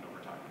unfolded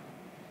over time.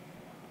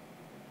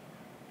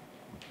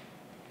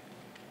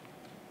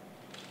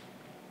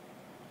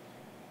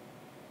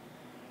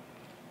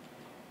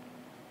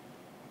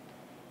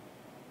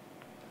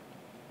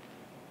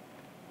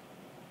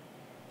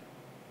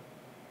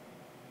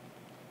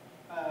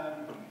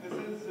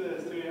 This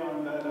is Syria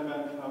on the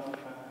 11th of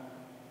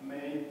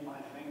May,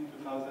 I think,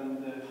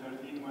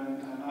 2013, when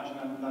a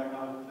national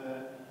blackout,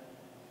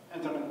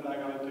 internet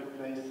blackout took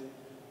place.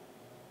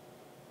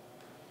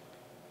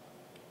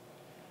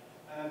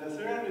 The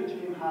Syrian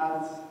regime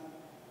has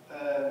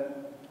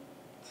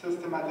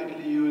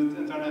systematically used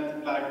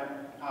internet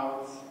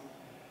blackouts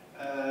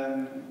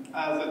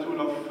as a tool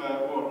of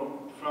war.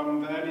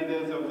 From the early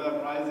days of the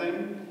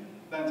uprising,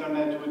 the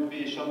internet would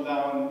be shut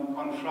down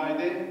on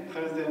Friday,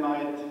 Thursday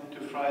night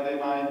to Friday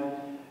night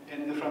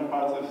in different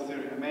parts of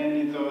Syria,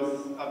 mainly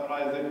those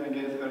uprising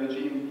against the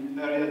regime,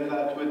 areas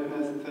that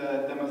witnessed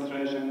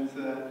demonstrations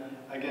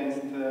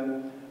against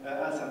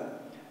Assad.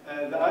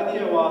 The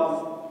idea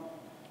was,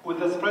 with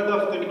the spread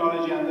of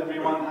technology and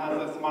everyone has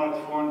a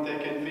smartphone,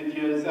 taking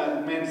videos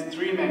and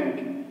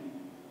mainstreaming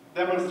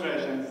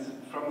demonstrations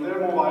from their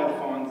mobile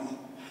phones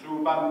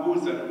through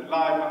Bambuser,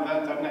 live on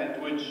the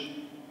internet, which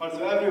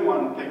also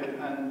everyone picked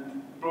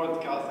and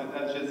broadcasted,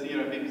 Al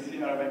Jazeera,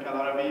 BBC Arabic, Al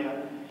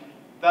Arabiya.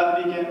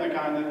 that became a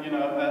kind of,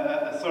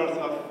 a source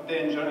of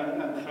danger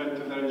and threat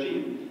to the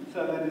regime.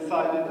 So they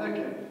decided,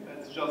 okay,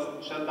 let's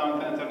just shut down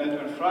the internet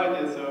on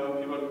Friday so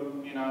people,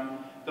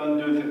 don't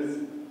do this.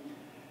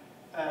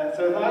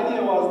 So the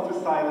idea was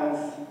to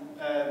silence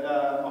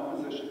the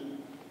opposition.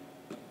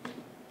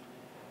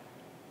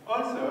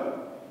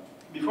 Also,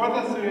 before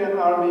the Syrian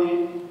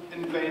army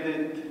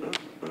invaded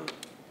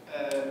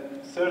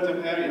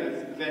certain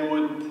areas, they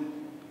would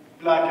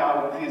black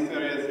out these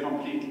areas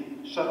completely,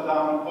 shut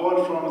down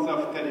all forms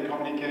of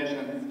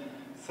telecommunications,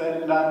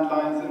 cell,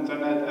 landlines,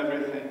 internet,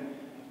 everything,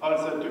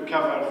 also to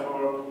cover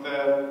for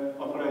their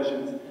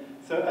operations.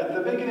 So at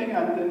the beginning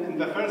and in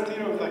the first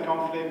year of the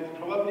conflict,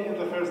 probably in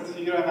the first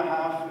year and a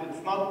half,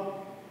 it's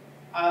not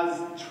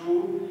as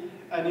true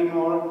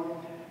anymore.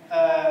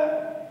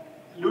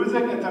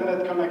 Losing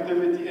internet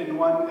connectivity in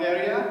one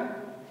area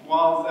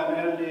was an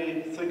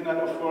early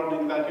signal of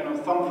warning that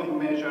something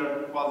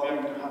major was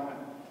going to happen.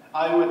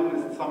 I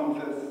witnessed some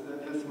of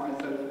this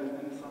myself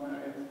in some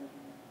areas.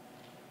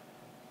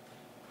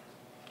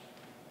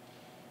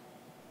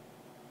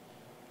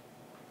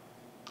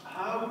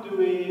 How do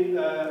we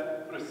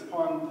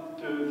respond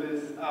to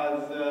this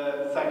as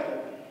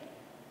SecDev?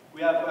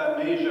 We have a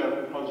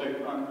major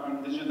project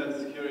on digital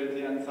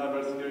security and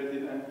cyber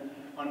security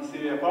on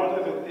Syria. Part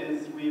of it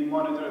is we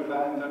monitor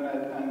the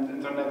internet and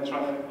internet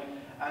traffic.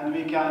 And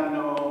we can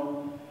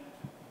know,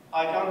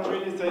 I can't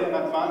really say in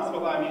advance,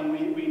 but I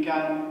mean, we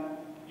can,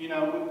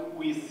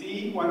 we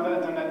see when the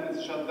internet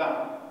is shut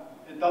down.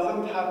 It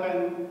doesn't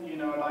happen,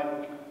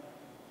 like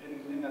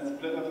in a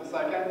split of a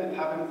second. It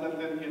happens a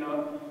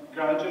little,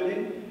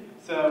 gradually.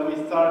 So we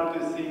start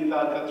to see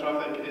that the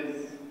traffic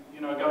is,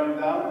 going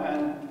down,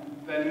 and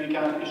then we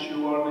can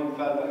issue warnings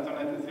that the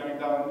internet is going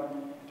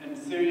down in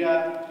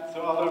Syria.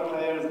 So other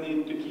players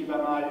need to keep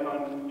an eye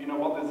on,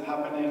 what is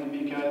happening,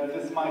 because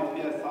this might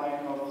be a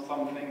sign of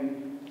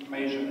something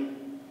major.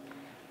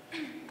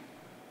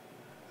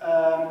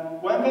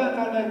 When the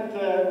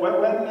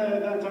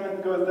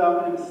internet goes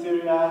down in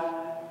Syria,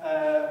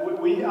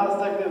 we as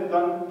SecDev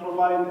don't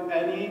provide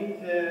any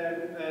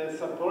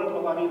support.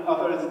 Well, I mean,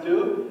 others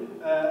do.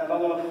 A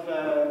lot of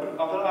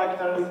other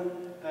actors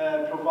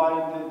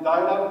provide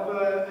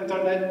dial-up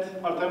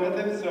internet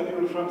alternatives, so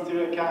people from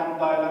Syria can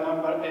dial a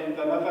number in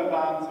the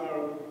Netherlands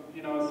or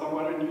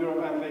somewhere in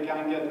Europe, and they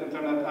can get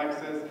internet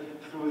access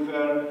through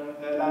their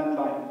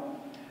landline.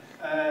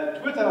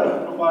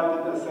 Twitter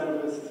provided a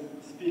service,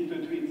 speak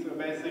to tweet, so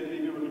basically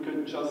people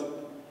could just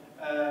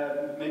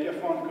make a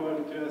phone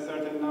call to a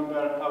certain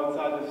number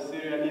outside of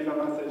Syria, leave a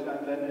message,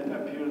 and then it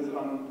appears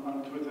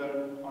on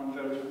Twitter, on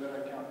their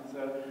Twitter account.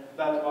 So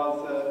that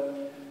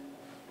was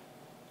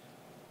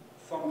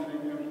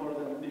something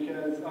important,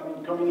 because I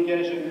mean,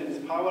 communication is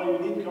power. You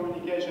need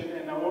communication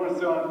in a war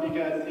zone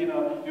because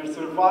your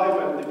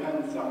survival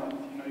depends on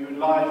it. Your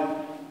life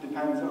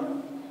depends on it.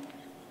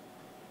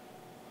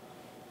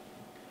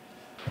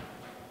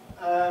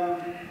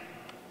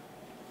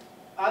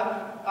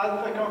 As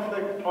the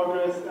conflict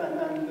progressed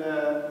and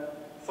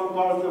some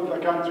parts of the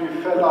country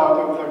fell out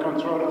of the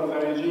control of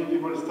the regime,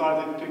 people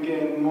started to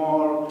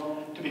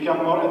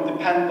become more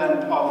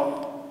independent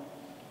of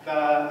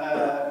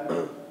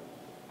the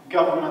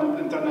government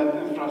internet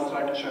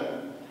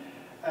infrastructure.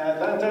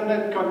 The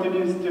internet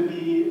continues to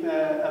be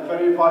a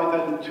very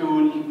vital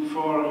tool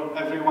for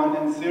everyone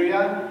in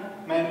Syria,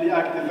 mainly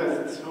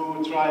activists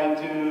who try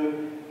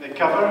to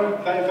cover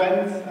the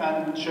events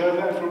and share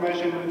the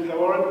information with the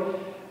world.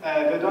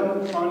 They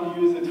don't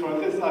only use it for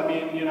this. I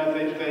mean,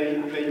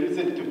 they use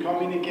it to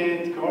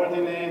communicate,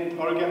 coordinate,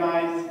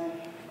 organize.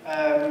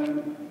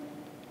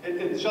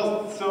 It's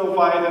just so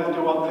vital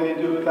to what they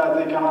do that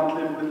they cannot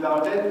live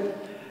without it.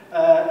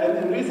 And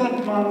in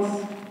recent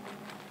months,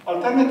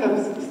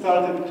 alternatives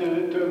started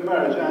to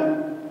emerge,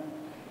 and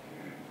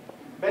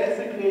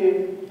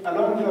basically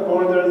along the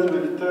borders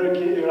with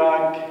Turkey,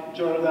 Iraq,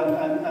 Jordan,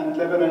 and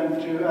Lebanon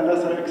to a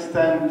lesser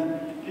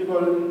extent,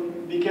 people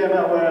became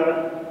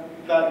aware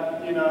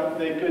that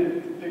they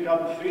could pick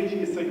up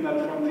 3G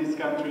signal from these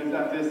countries,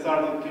 and they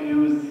started to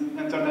use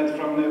internet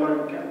from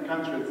neighboring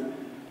countries.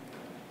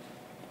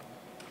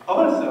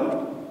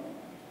 Also,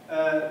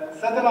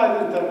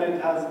 satellite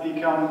internet has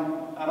become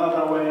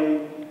another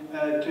way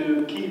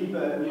to keep,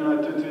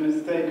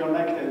 to stay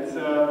connected.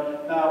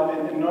 So now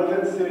in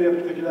northern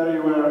Syria, particularly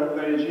where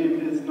the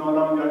regime is no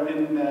longer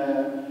in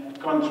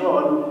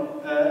control,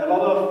 a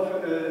lot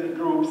of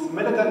groups,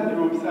 militant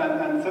groups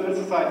and civil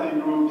society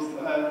groups,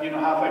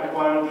 have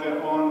acquired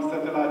their own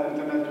satellite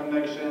internet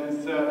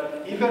connections.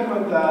 So even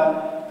when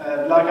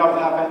the blackout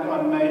happened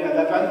on May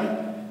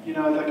 11th,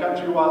 the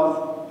country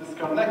was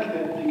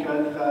disconnected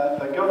because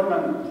the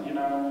government,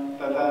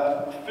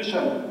 the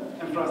official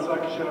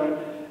infrastructure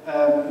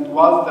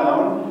was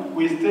down.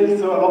 We still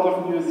saw a lot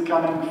of news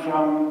coming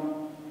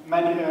from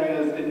many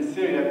areas in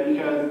Syria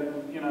because,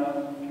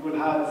 people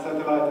had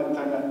satellite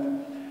internet.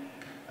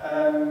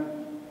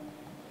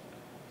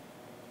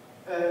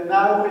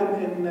 Now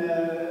in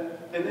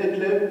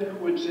Idlib,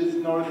 which is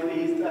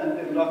northeast, and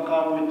in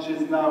Raqqa, which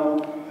is now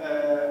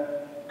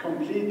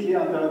completely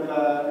under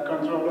the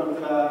control of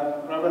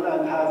the rebel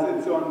and has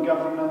its own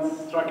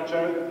governance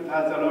structure. It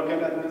has a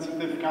local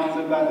administrative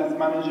council that is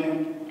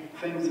managing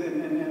things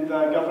in the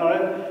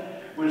governorate.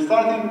 We're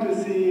starting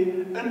to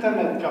see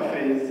internet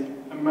cafes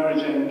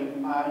emerging,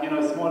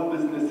 small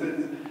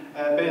businesses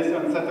based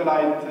on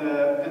satellite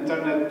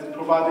internet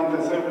providing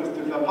the service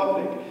to the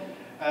public.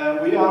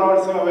 We are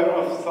also aware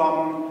of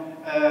some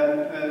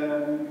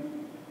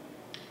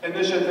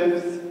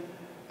initiatives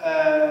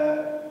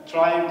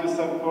trying to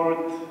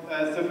support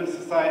civil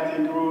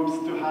society groups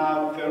to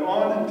have their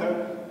own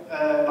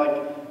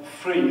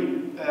free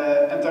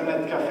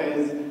internet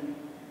cafes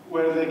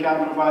where they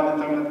can provide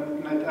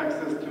internet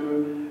access to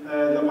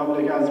the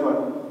public as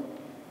well.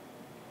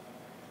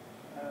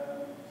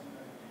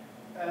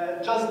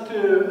 Just to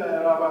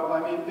wrap up, I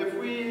mean, if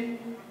we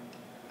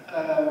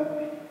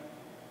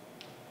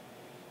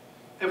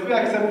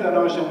accept the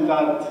notion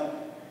that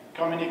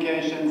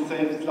communication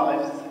saves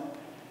lives,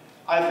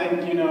 I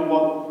think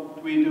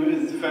what we do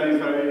is very,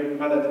 very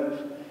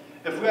relative.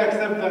 If we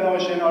accept the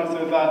notion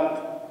also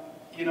that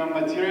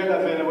material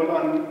available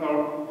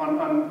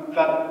on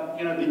that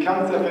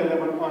becomes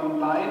available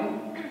online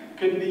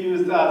could be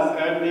used as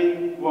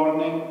early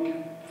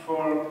warning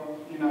for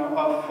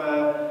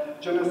of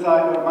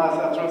genocide or mass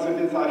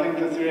atrocities, I think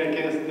the Syria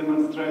case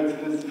demonstrates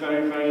this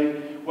very,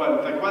 very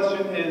well. The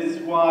question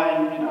is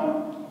why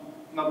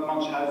not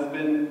much has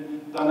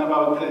been done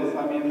about this.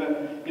 I mean,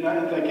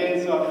 in the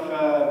case of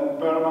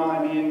Burma,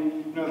 I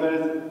mean, there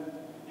is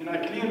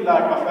a clear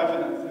lack of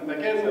evidence. In the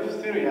case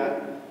of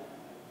Syria,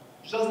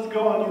 just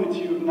go on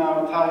YouTube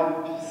now,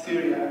 type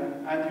Syria,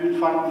 and you'll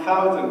find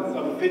thousands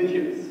of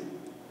videos,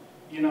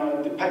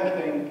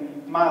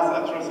 depicting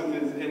mass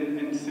atrocities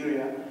in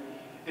Syria.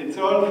 It's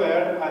all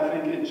there. I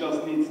think it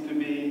just needs to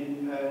be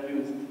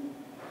used.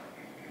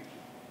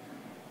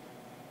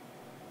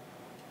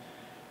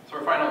 So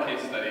our final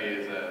case study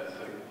is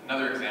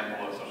another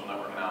example of social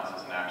network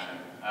analysis in action.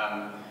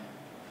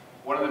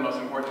 One of the most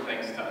important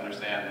things to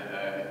understand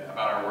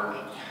about our work,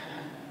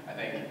 I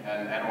think,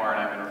 and Anwar and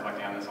I have been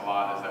reflecting on this a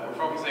lot, is that we're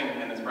focusing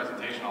in this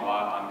presentation a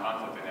lot on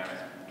conflict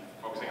dynamics,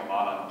 focusing a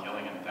lot on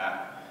killing and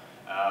death.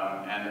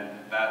 And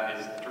that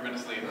is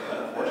tremendously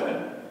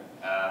unfortunate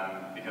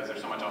because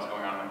there's so much else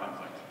going on in the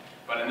conflict.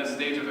 But in this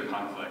stage of the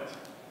conflict,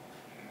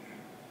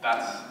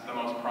 that's the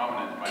most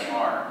prominent, by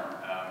far,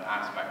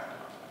 aspect of the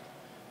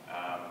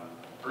conflict.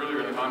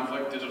 Earlier in the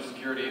conflict, digital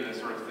security, this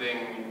sort of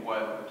thing,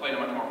 played a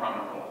much more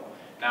prominent role.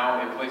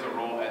 Now it plays a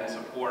role in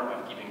support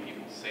of keeping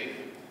people safe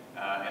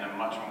in a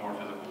much more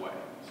physical way.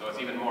 So it's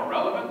even more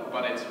relevant,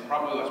 but it's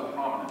probably less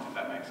prominent, if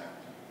that makes sense.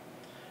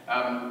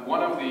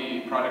 One of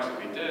the projects that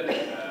we did,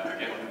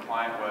 again with the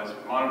client, was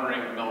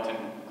monitoring the militant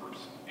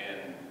groups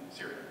in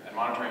Syria and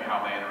monitoring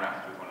how they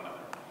interact with one another.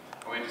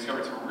 And we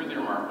discovered some really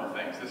remarkable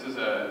things. This is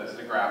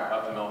a graph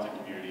of the militant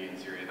community in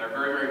Syria. They're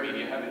very, very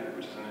media heavy,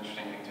 which is an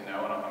interesting thing to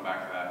know, and I'll come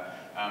back to that.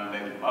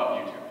 They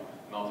love YouTube.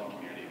 The militant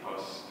community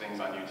posts things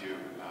on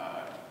YouTube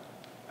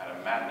at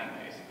a maddening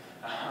pace.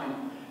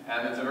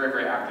 And it's a very,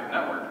 very active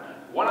network.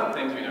 One of the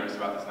things we noticed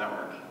about this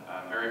network,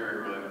 very, very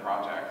early in the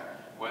project,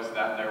 was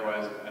that there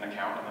was an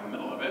account in the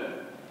middle of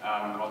it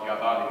called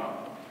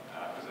Yadalimo.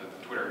 It was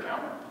a Twitter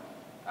account.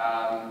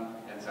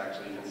 It's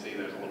actually, you can see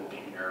there's a little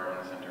pink arrow in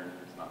the center.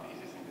 It's not the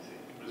easiest thing to see.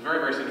 It was very,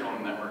 very central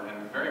in the network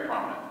and very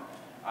prominent.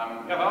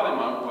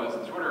 Yadalimo was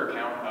the Twitter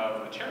account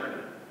of a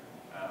charity,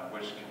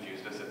 which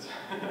confused us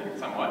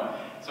somewhat.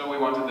 So we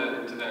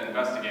wanted to then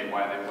investigate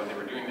what they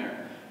were doing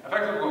there.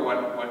 Effectively,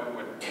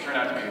 what turned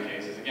out to be the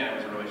case is, again, it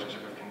was a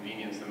relationship of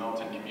convenience. The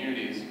militant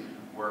communities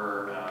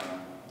were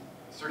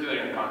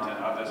circulating the content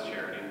of this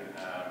charity,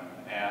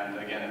 and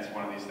again, it's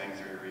one of these things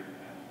where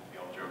the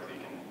old joke that you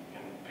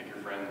can pick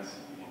your friends,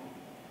 you can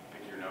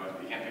pick your nose,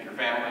 but you can't pick your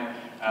family.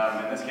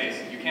 In this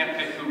case, you can't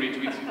pick who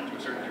retweets you to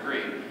a certain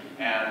degree,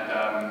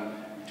 and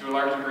to a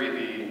large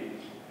degree,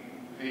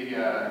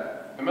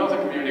 the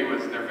militant community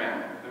was their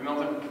family. The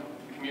militant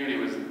community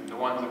was the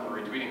ones that were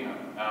retweeting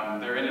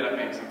them. There ended up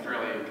being some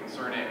fairly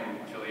concerning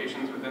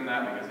affiliations within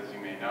that, because as you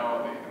may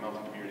know, the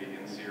militant community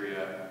in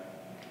Syria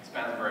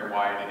spans a very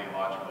wide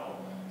ideological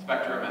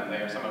spectrum,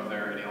 and some of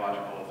their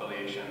ideological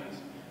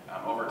affiliations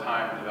over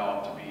time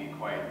developed to be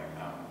quite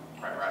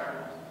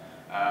radical.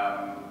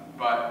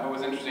 But what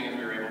was interesting is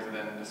we were able to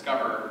then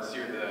discover the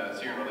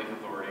Syrian Relief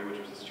Authority, which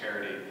was this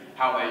charity,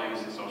 how they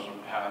use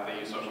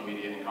social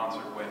media in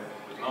concert with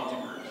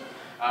militant groups.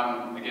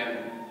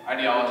 Again,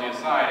 ideology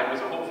aside, it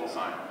was a hopeful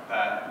sign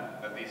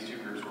that these two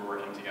groups were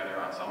working together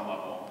on some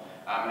level.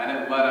 And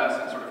it led us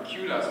and sort of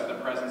cued us to the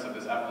presence of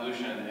this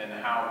evolution in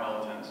how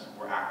militants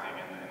were acting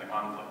in the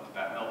conflict,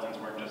 that militants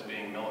weren't just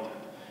being militant,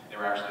 they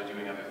were actually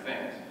doing other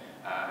things.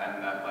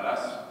 And that led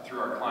us, through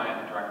our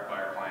client, directed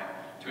by our client,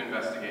 to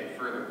investigate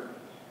further.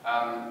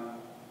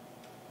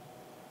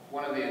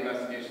 One of the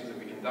investigations that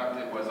we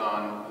conducted was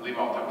on Lib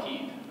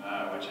al-Tawhid,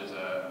 which is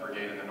a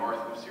brigade in the north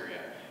of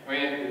Syria. I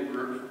mean,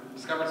 we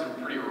discovered some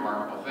pretty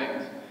remarkable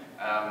things.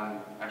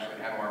 Actually,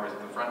 Anwar was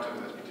at the front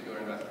of this particular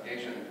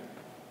investigation.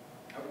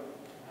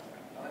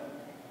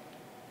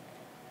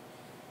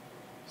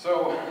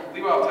 So,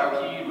 Liwa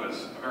al-Tawhid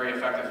was a very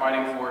effective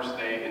fighting force.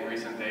 They, in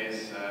recent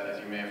days, as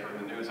you may have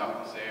heard in the news,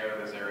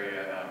 this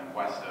area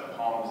west of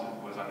Homs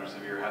was under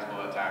severe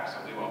Hezbollah attacks. So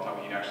Liwa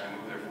al-Tawhid actually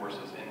moved their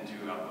forces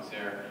into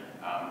Al-Qusayr.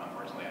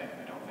 Unfortunately,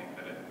 I don't think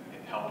that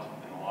it helped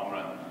in the long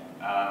run.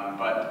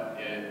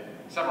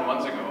 Several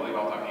months ago,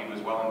 Liwa al-Tawhid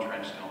was well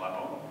entrenched in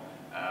Aleppo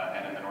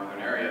and in the northern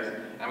areas,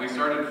 and we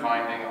started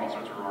finding all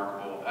sorts of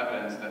remarkable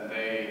evidence that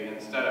they,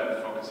 instead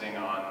of focusing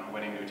on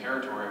winning new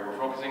territory, were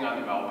focusing on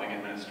developing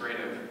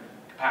administrative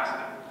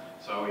capacity.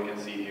 So we can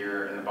see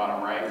here in the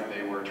bottom right,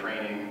 they were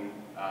training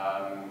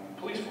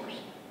police force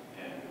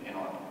in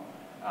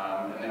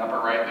Aleppo. In the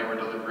upper right, they were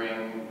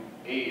delivering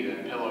aid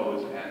and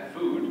pillows and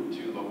food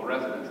to local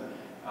residents.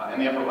 In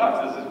the upper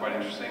left, this is quite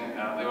interesting,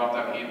 Liwa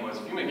al-Tawhid was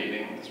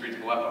fumigating the streets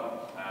of Aleppo.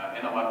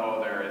 In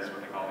Aleppo, there is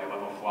what they call the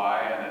Aleppo fly,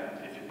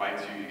 and if it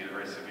bites you, you get a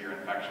very severe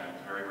infection.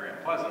 It's very, very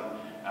unpleasant.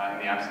 In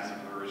the absence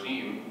of the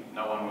regime,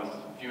 no one was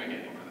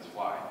fumigating for this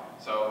fly.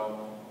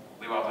 So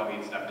Liwa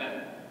al-Tawhid stepped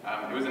in.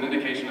 It was an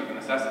indication of the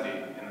necessity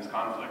in this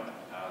conflict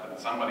that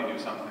somebody do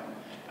something,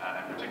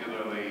 and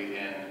particularly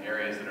in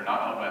areas that are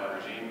not held by the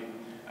regime,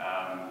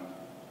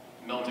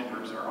 militant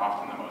groups are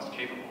often the most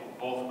capable,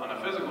 both on a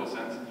physical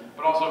sense,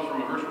 but also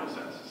from a virtual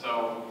sense.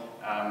 So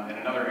in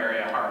another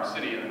area, Harm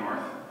City in the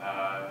north,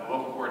 the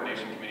local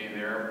coordination committee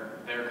there,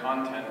 their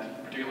content,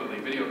 particularly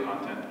video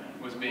content,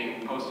 was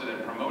being posted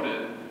and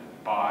promoted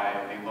by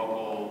a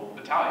local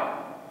battalion.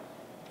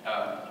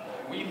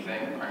 We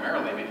think,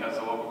 primarily because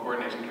the local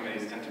coordination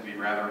committees tend to be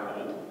rather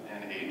old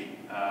in age,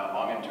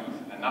 long in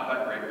tooth, and not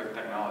that great with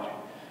technology.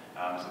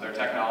 So the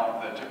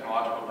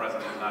technological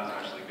presence is not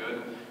especially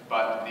good,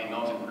 but the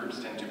militant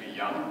groups tend to be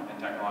young and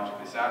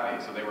technologically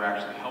savvy, so they were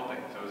actually helping.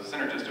 So it was a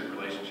synergistic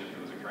relationship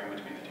that was occurring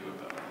between the two of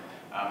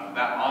them.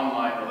 That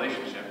online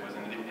relationship was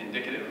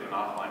indicative of an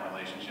offline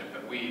relationship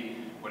that we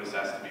would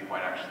assess to be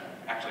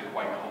actually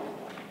quite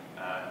hopeful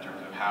in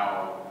terms of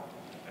how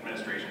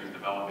administration is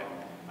developing.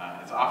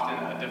 It's often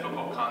a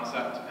difficult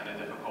concept and a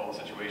difficult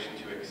situation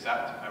to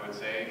accept, I would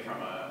say,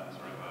 from a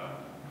sort of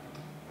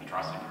an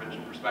atrocity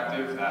prevention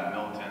perspective, that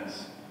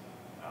militants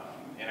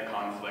in a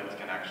conflict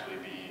can actually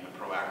be a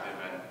proactive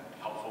and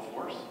helpful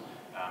force.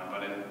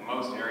 But in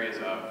most areas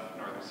of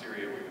northern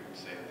Syria, we would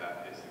say that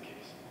that is the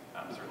case.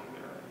 Certainly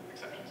there are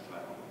exceptions to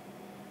that.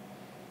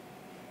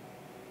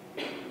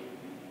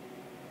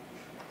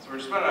 So we're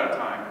just about out of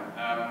time.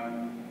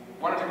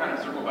 Wanted to kind of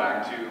circle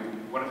back to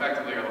what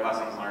effectively are the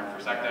lessons learned for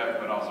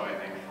SecDev, but also I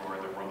think for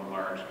the world at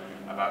large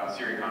about the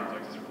Syria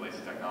conflict as it relates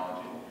to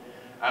technology.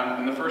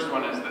 And the first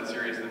one is that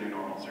Syria is the new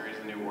normal, Syria is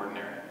the new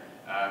ordinary.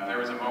 There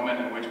was a moment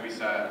in which we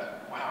said,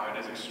 wow, it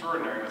is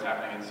extraordinary what's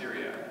happening in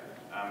Syria.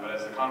 But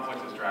as the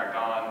conflict has dragged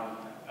on,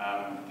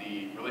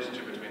 the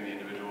relationship between the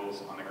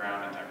individuals on the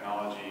ground and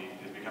technology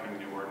is becoming the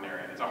new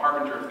ordinary. It's a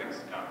harbinger of things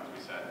to come, as we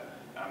said.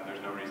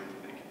 There's no reason to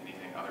think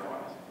anything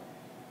otherwise.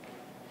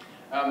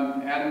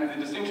 And the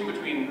distinction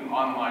between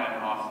online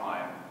and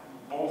offline,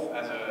 both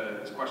as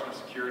a question of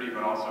security,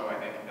 but also, I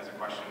think, as a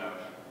question of,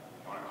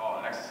 I want to call it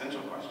an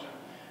existential question,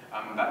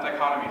 that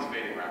dichotomy is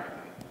fading rapidly.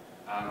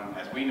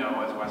 As we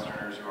know, as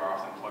Westerners who are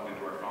often plugged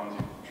into our phones,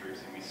 you've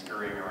seen me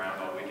scurrying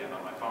around all weekend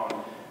on my phone,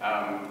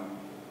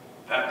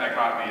 that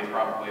dichotomy is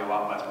probably a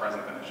lot less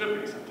present than it should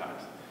be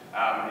sometimes.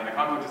 In a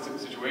conflict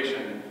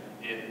situation,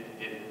 it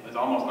is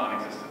almost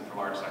non-existent for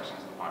large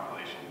sections of the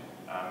population.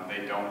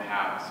 They don't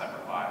have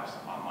separate lives,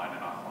 online and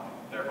offline.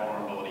 Their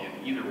vulnerability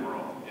in either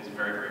world is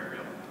very, very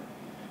real.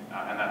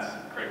 And that's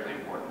critically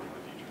important for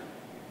the future.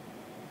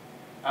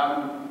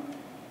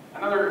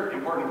 Another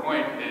important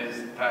point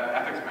is that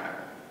ethics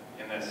matter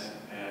in this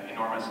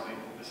enormously.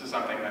 This is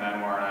something that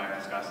Anwar and I have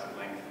discussed at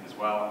length as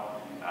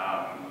well.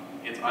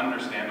 It's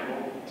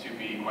understandable to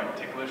be quite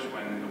ticklish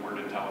when the word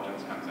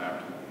intelligence comes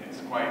out.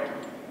 It's quite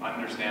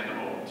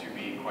understandable to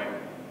be quite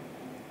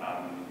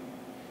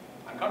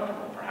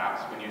uncomfortable,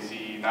 perhaps, when you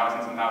see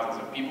thousands and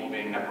thousands of people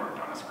being networked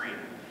on a screen.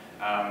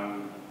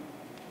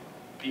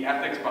 The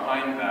ethics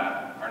behind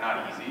that are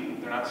not easy,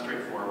 they're not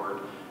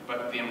straightforward,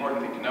 but the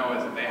important thing to know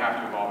is that they have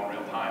to evolve in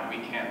real time.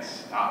 We can't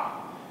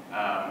stop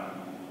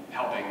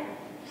helping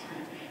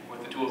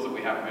with the tools that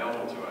we have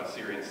available to us,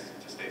 Syrians,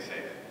 to stay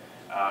safe.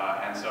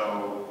 And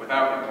so,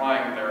 without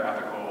implying that there are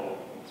ethical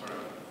sort of,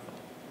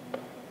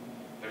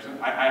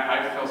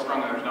 I feel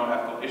strongly there's no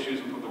ethical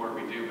issues with the work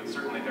we do, but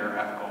certainly there are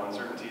ethical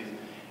uncertainties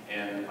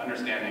in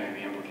understanding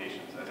the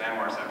implications. As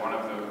Anwar said, one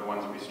of the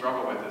ones we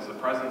struggle with is the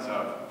presence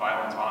of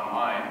violence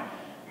online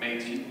may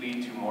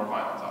lead to more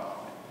violence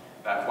offline.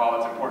 That while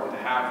it's important to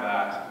have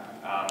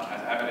that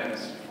as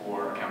evidence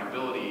for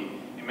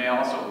accountability, it may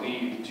also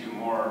lead to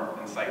more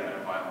incitement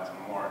of violence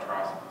and more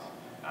atrocities,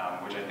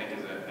 which I think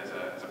is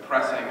a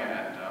pressing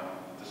and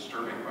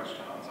disturbing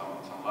question on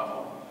some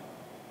level.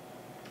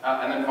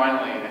 And then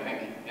finally, I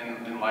think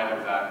in light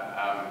of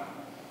that,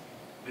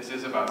 this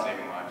is about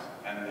saving lives.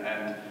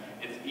 And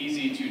it's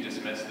easy to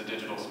dismiss the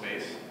digital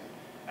space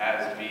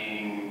as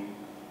being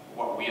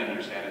what we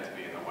understand it to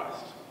be in the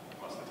West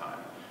most of the time,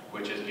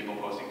 which is people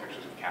posting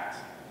pictures of cats.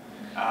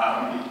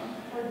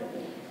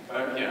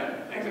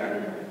 Yeah,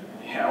 exactly.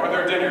 Yeah. Yeah, or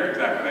their dinner,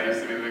 exactly. That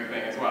used to be the big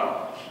thing as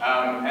well.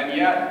 And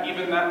yet,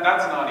 even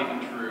that's not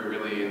even true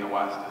really in the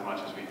West as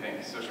much as we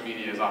think. Social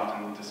media is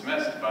often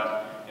dismissed,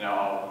 but you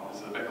know,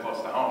 this is a bit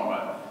close to home,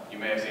 but you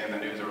may have seen in the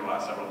news over the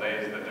last several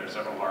days that there's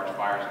several large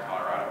fires in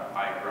Colorado.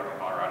 I grew up in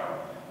Colorado.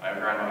 My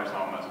grandmother's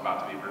home was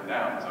about to be burned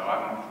down, so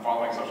I'm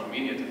following social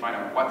media to find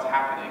out what's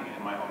happening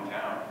in my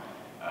hometown.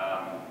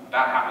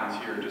 That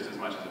happens here just as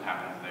much as it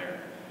happens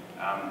there.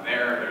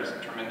 There's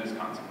tremendous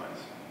consequence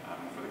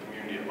for the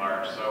community at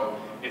large. So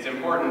it's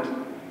important,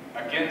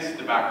 against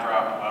the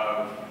backdrop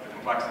of the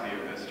complexity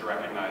of this, to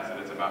recognize that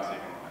it's about saving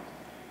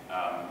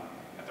lives.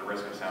 At the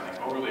risk of sounding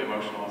overly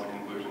emotional as a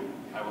conclusion,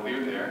 I will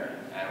leave it there,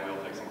 and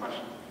we'll take some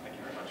questions. Thank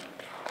you very much.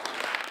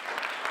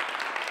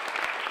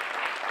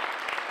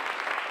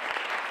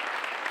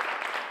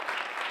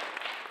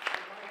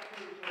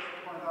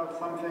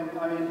 Something.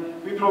 I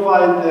mean, we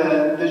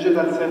provide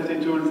digital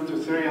safety tools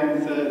to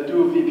Syrians, 2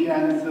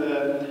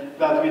 VPNs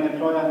that we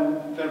deploy,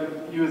 and they're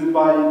used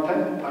by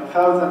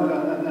thousands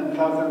and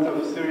thousands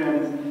of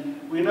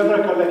Syrians. We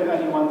never collect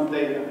anyone's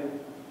data.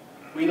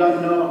 We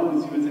don't know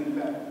who's using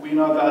them. We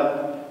know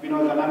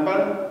the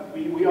number.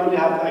 We only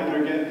have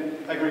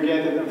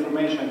aggregated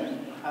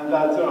information, and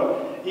that's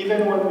all.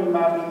 Even when we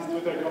map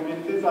these Twitter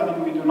communities, I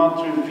mean, we do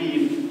not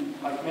reveal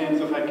like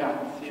names of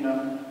accounts. You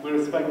know, we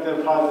respect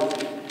their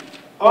privacy.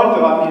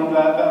 Although, I mean,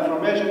 the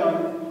information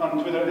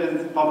on Twitter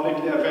is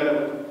publicly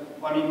available.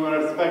 I mean, we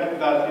respect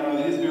that, you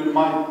know, these people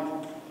might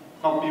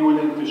not be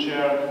willing to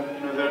share,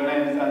 you know, their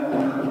names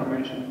and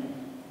information.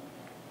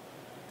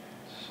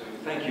 So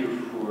thank you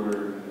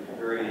for a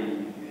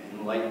very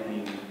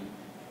enlightening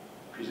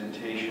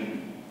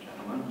presentation,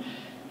 gentlemen.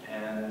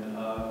 And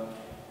I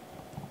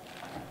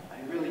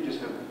really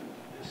just have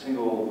a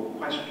single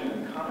question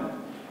and comment.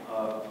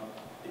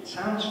 It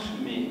sounds to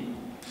me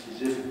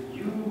as if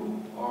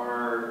you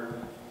are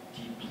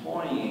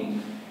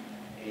deploying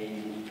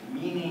a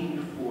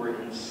meaning for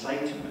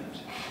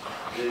incitement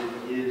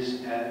that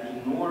is at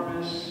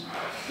enormous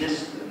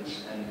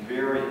distance and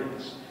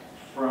variance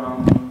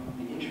from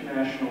the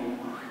international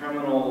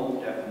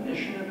criminal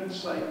definition of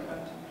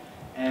incitement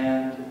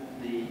and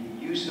the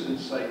use of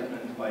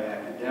incitement by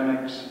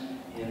academics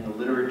in the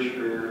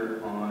literature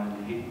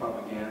on hate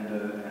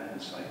propaganda and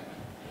incitement.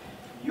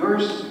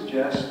 Yours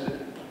suggested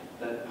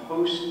that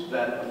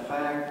the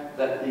fact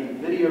that the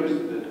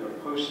videos that are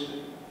posted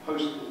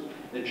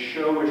that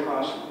show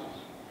atrocities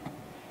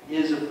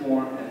is a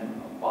form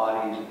and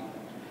embodies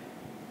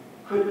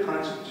could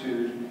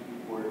constitute,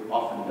 or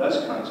often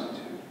does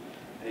constitute,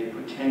 a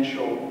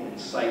potential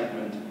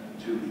incitement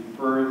to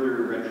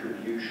further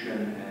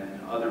retribution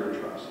and other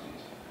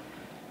atrocities.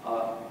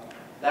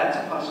 That's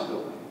a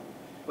possibility.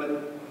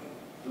 But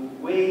the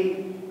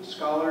way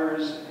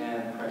scholars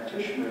and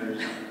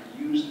practitioners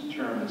use the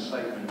term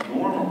incitement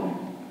normally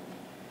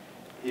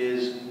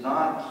is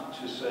not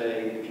to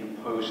say, if you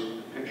post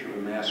a picture of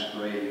a mass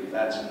grave,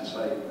 that's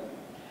incitement.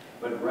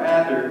 But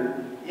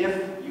rather, if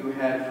you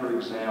had, for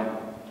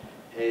example,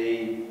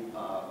 a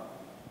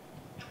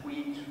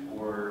tweet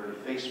or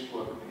a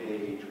Facebook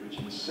page which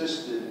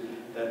insisted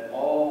that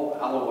all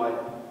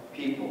Alawite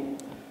people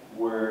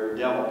were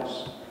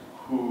devils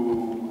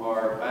who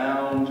are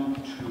bound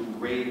to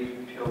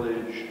rape,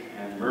 pillage,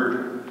 and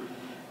murder,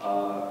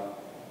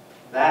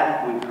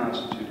 that would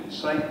constitute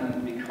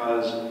incitement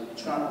because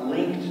it's not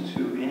linked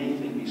to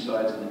anything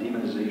besides the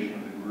demonization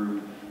of the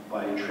group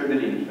by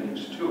attributing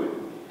things to it.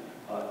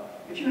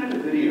 If you had a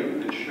video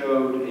that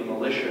showed a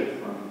militia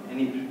from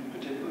any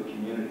particular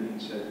community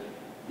and said,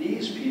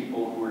 these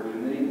people who are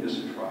committing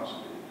this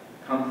atrocity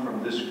come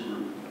from this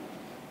group,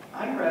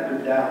 I rather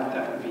doubt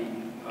that would be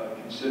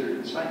considered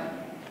incitement.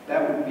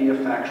 That would be a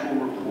factual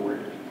report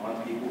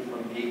on people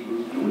from a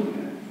group doing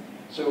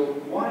that. So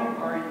why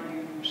are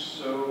you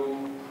so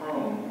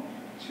prone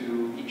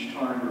to each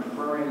time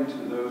referring to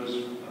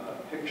those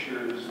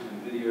pictures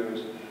and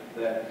videos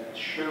that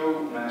show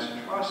mass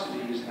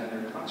atrocities and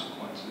their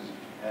consequences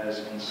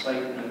as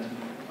incitement?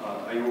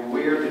 Are you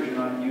aware that you're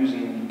not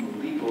using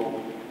the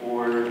legal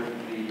or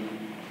the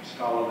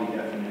scholarly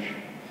definition?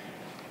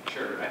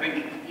 Sure. I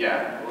think,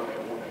 yeah,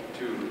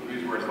 to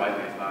use words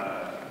lightly is not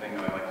a thing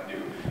that I like to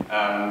do.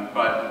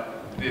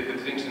 But the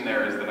distinction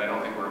there is that I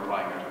don't think we're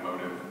implying there's a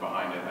motive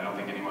behind it. I don't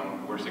think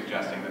we're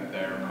suggesting that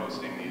they're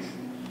posting these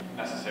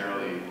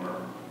necessarily or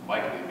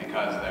likely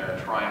because they're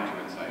trying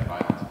to incite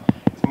violence.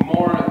 It's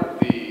more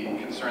the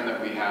concern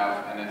that we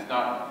have, and it's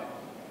not,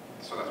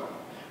 so that's one.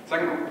 The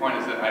second point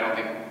is that I don't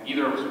think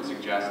either of us would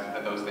suggest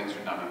that those things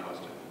should not be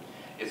posted.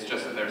 It's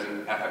just that there's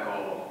an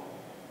ethical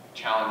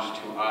challenge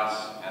to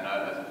us, and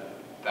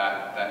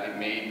that it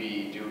may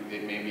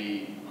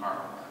be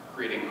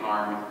creating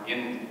harm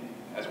in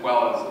as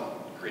well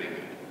as creating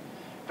good.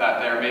 That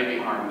there may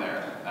be harm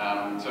there.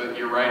 So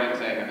you're right in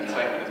saying that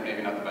incitement is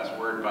maybe not the best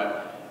word,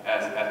 but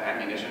as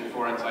ammunition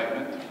for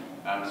incitement,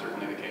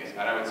 certainly the case.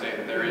 And I would say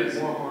that there is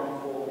more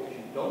harmful if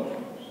you don't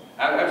post.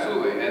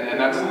 Absolutely, and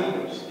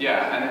that's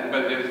yeah.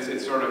 But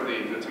it's sort of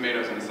the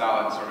tomatoes and the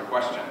salad sort of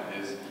question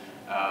is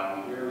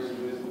Where's the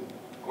wisdom?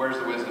 Where's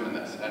the wisdom in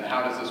this, and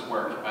how does this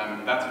work?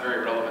 That's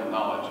very relevant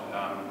knowledge.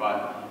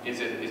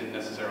 it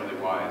necessarily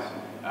wise?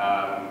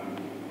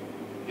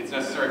 It's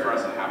necessary for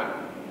us to have it,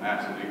 I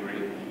absolutely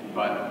agree,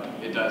 but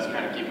it does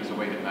kind of keep us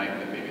awake at night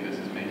that maybe this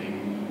is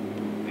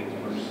making things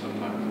worse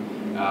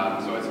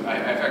sometimes. So it's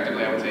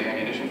effectively, I would say,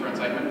 ammunition for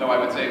incitement, though I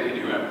would say we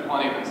do have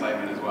plenty of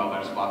incitement as well.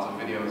 There's lots of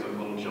videos of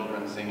little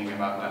children singing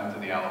about that to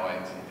the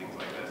Alawites and things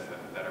like this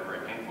that are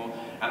very painful,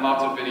 and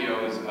lots of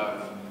videos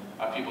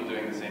of people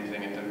doing the same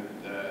thing and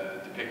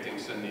depicting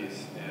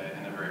Sunnis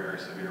in a very, very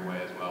severe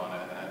way as well, in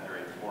a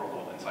very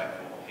horrible,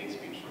 insightful hate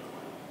speech sort of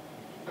way.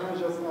 Can I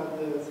just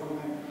add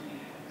something?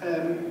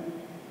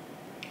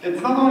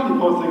 It's not only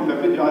posting the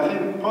video. I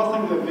think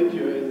posting the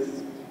video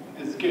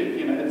is good.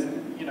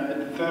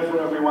 It's there for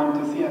everyone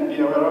to see and be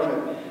aware of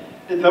it.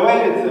 It's the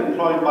way it's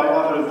employed by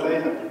others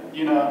later.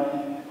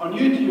 On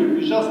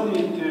YouTube, you just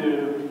need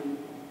to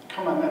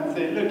comment and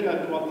say, look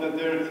at what the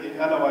dirty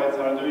Alawites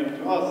are doing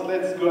to us.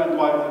 Let's go and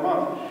wipe them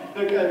off.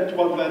 Look at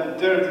what the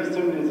dirty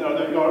Sunnis are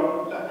doing,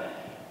 or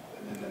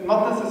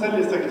not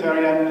necessarily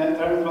sectarian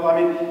terms, but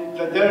I mean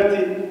the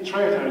dirty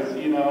traitors.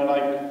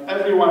 Like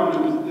everyone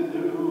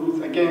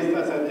who's against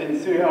Assad in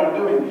Syria are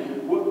doing.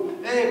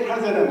 Hey,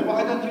 President,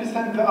 why don't you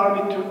send the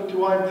army to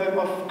wipe them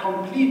off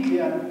completely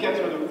and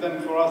get rid of them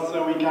for us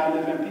so we can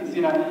live in peace?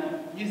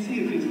 You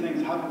see these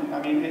things happening.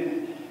 I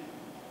mean,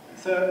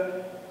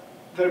 so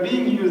they're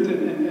being used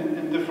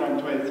in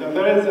different ways. So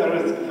there is a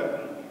risk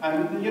there.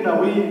 And, we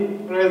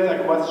raised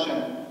a question,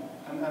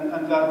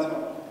 and that's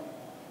all.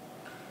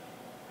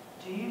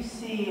 Do you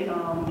see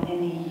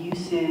any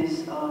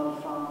uses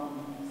of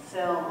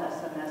cell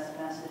SMS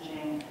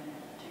messaging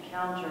to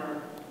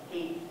counter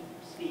hate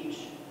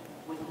speech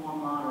with more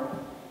moderate?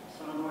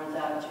 So in other words,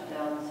 out of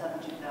 2007,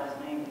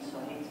 2008, we saw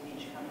hate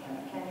speech coming out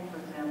of Kenya, for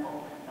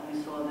example, and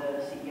we saw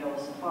the CEO of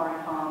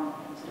Safaricom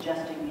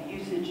suggesting the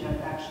usage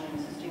of, actually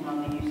insisting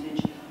on the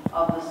usage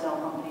of the cell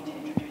company to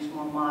introduce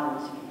more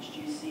moderate speech. Do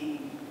you see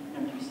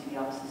the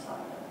opposite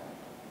side of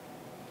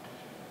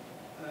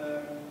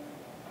that?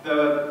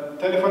 The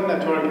telephone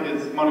network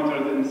is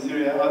monitored in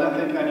Syria. I don't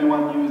think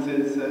anyone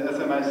uses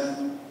SMS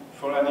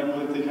for any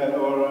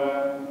political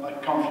or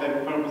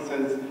conflict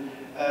purposes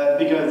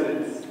because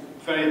it's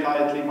very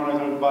tightly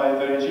monitored by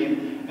the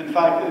regime. In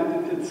fact,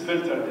 it's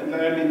filtered. In the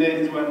early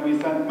days when we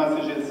sent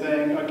messages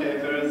saying, okay,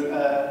 there is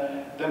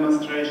a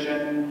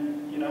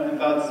demonstration, in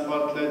that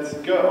spot, let's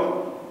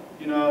go,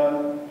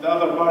 the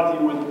other party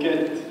would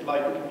get,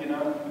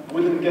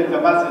 wouldn't get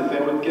the message.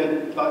 They would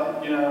get,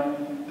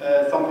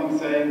 something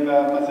saying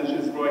the message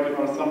is broken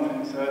or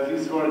something. So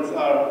these words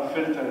are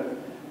filtered.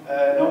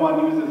 No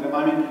one uses them.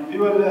 I mean,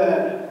 people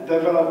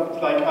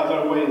develop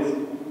other ways.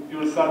 You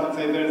will start to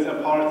say there is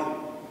a party.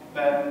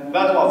 Then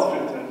that was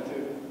filtered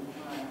too.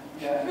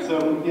 Yeah. So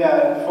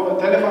for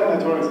telephone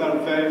networks are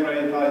very,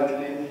 very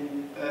tightly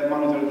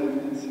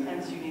monitored in Syria.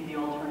 Hence, you need the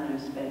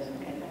alternative space.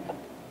 Okay, thank you.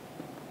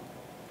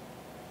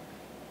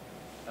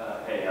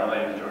 Hey, my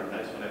name is Jordan. I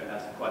just want to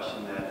ask a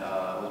question that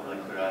wasn't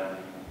really clear on.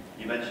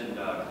 You mentioned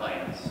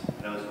clients,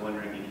 and I was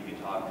wondering if you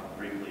could talk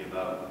briefly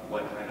about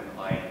what kind of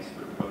clients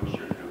would approach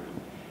your group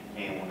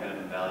and what kind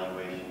of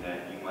evaluation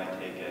that you might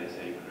take as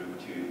a group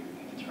to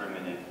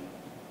determine if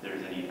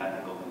there's any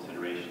ethical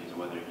considerations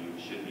or whether you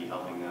should be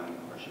helping them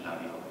or should not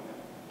be helping them.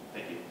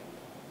 Thank you.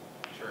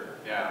 Sure.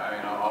 Yeah, I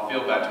mean, I'll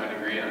field that to a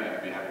degree, and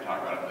I'd be happy to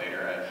talk about it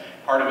later.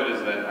 Part of it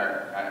is that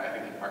I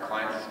think our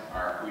clients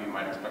are who you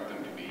might expect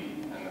them to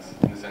be,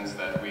 in the sense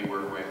that we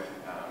work with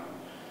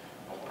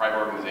private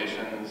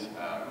organizations,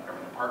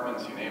 government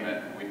departments, you name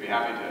it. We'd be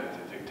happy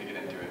to get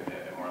into it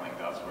at more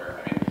length elsewhere.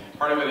 I mean,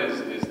 part of it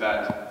is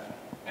that,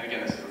 and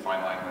again, this is a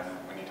fine line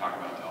when you talk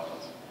about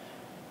intelligence.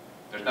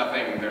 There's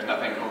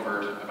nothing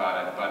overt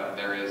about it, but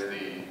there is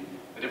the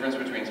difference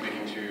between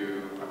speaking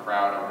to a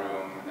crowd, a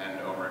room, and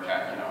over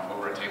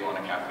a table in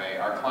a cafe.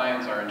 Our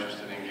clients are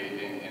interested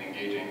in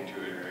engaging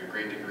to a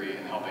great degree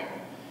in helping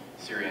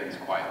Syrians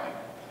quietly.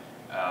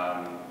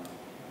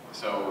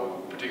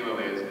 So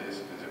particularly as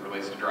it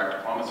relates to direct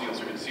diplomacy,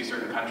 you'll see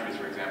certain countries,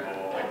 for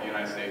example, like the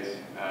United States,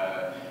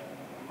 a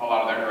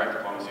lot of their direct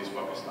diplomacy is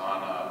focused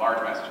on large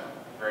messaging,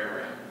 very,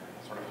 very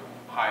sort of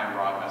high and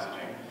broad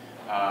messaging.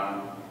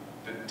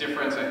 The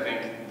difference, I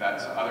think,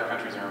 that other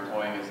countries are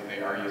employing is that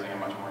they are using a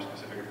much more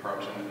specific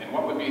approach, and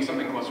what would be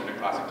something closer to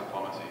classic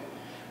diplomacy,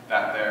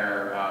 that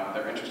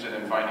they're interested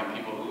in finding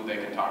people who they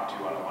can talk to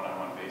on a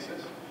one-on-one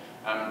basis.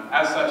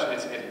 As such,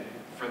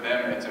 for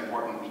them, it's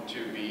important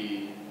to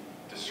be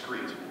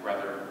discreet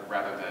rather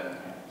than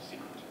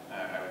secret,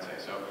 I would say.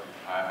 So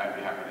I'd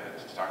be happy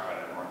to talk about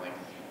it at more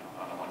length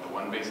on a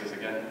one-to-one basis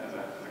again, as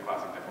a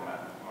classic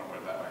diplomat. I want to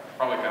put it that way.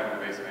 Probably kind of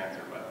an evasive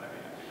answer, but I'd be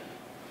happy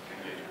to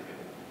engage with you.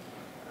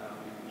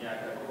 Yeah,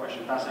 I have a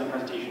question. Fascinating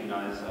presentation,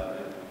 guys.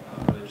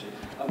 Really interesting.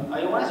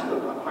 I want to ask you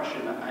a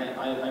question.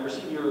 I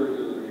received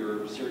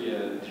your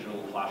Syria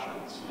digital flash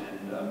notes,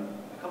 and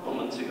a couple of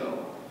months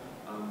ago,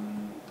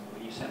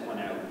 you sent one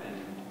out, and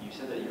you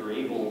said that you were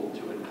able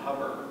to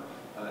uncover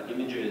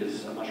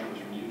images, I'm not sure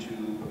if it was from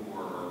YouTube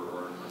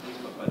or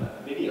Facebook, but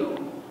a video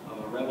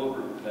of a rebel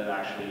group that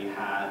actually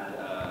had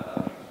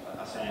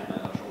a SAM,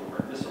 a shoulder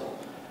guard missile,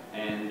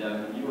 and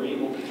you were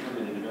able to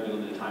determine in a very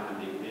limited time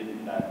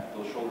time that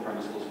those shoulder crime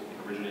missiles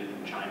originated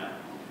from China,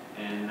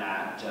 and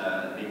that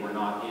they were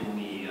not in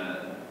the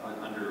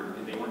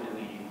they weren't in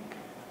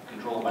the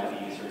controlled by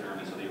the Syrian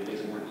army, so they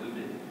basically were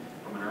looted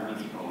from an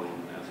army depot in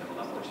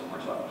Aleppo or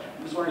somewhere. So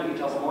I'm just wondering if you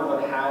could tell us more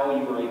about how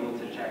you were able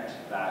to detect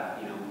that,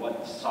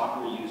 what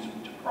software you used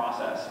to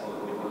process,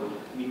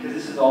 because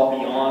this is all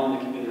beyond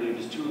the capability of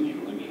just two of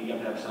you. I mean, you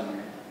have to have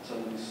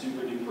some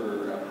super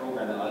duper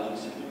program that allows you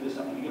to sift through this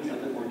stuff. Can you give us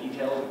a bit more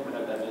details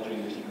without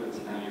divulging your secrets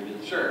and how you're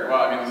business? Sure.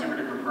 Well, I mean, the super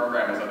duper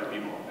program is other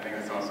people. I think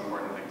that's the most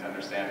important thing to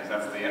understand, because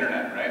that's the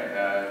internet, right?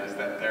 Is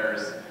that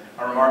there's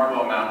a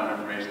remarkable amount of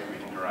information that we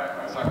can derive.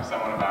 I was talking to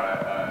someone about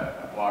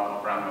a blog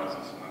called Brown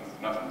Moses,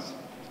 and nothing's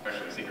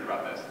especially secret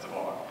about this. It's a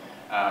blog.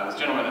 This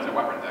gentleman is a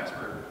weapons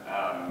expert.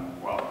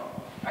 Well,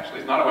 actually,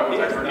 he's not a weapons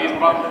expert. He's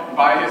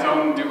by his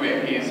own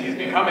doing. He's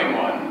becoming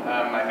one.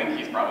 I think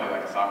he's probably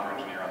like a software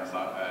engineer on the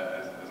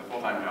side as a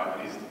full-time job,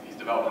 but he's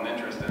developed an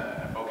interest and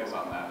a focus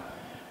on that.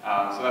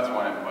 So that's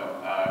one input.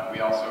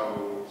 We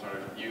also sort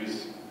of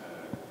use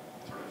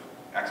sort of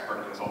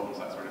expert consultants,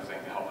 that sort of thing,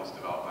 to help us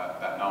develop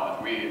that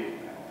knowledge. I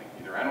don't think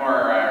either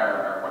Anwar or I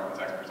are weapons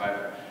experts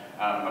either,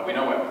 but we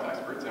know weapons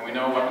experts, and we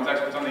know weapons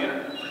experts on the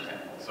internet, for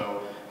example.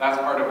 So that's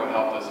part of what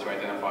helped us to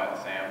identify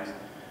the SAMs.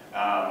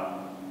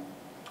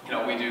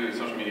 We do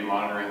social media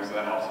monitoring, so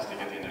that helps us to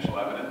get the initial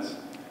evidence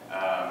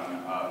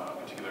of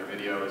particular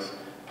videos.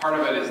 Part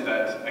of it is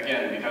that,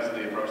 again, because of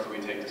the approach that we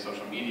take to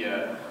social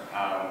media,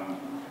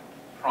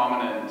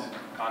 prominent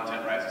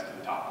content rises to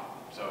the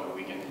top. So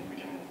we can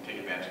take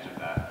advantage of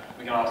that.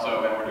 We can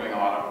also, and we're doing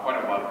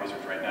quite a lot of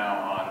research right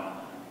now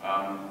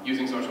on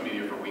using social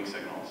media for weak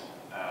signals.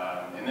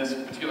 In this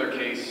particular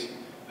case,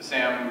 the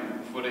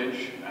SAM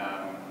footage,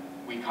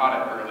 we caught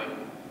it early,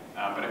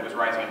 but it was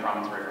rising in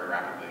prominence very, very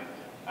rapidly.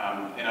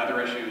 In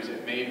other issues,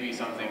 it may be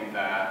something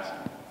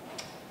that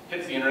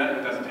hits the internet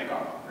but doesn't take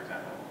off, for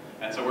example.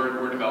 And so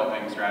we're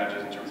developing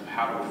strategies in terms of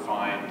how to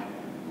find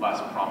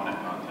less prominent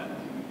content,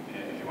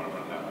 if you want to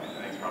put it that way. I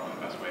think it's probably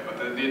the best way. But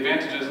the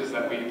advantages is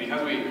that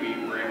because we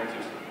were able to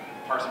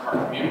parse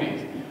apart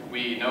communities,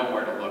 we know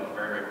where to look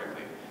very, very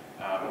quickly.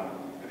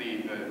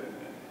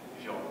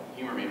 If you'll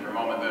humor me for a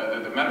moment,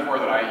 the metaphor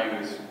that I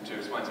use to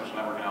explain social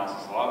network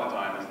analysis a lot of the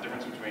time is the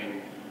difference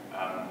between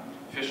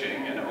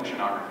fishing and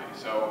oceanography.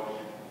 So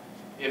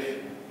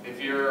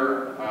if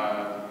you're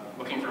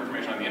looking for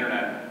information on the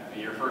internet,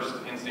 your first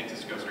instinct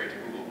is to go straight to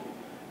Google,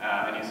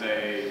 and you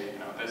say,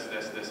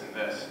 this, and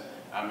this.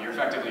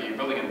 You're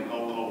building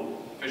a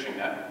little fishing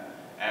net,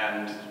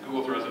 and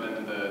Google throws it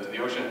into the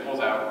ocean, pulls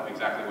out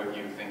exactly what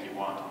you think you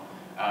want.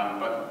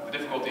 But the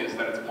difficulty is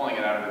that it's pulling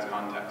it out of its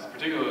context,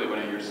 particularly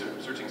when you're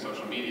searching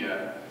social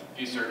media. If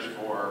you search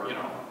for,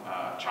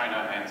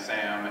 China and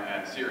SAM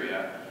and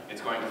Syria,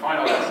 it's going to find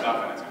all that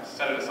stuff and it's going to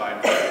set it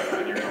aside for you,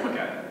 and you're going to look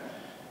at it.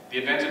 The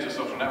advantage of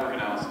social network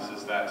analysis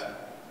is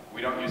that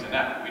we don't use a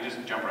net, we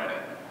just jump right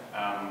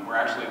in. We're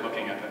actually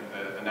looking at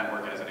the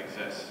network as it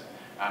exists.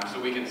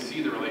 So we can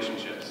see the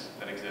relationships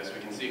that exist,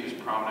 we can see who's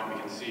prominent, we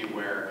can see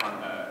where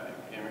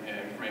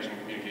information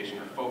and communication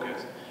are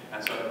focused,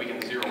 and so that we can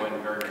zero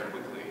in very, very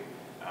quickly.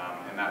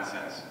 In that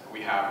sense,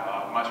 we have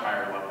a much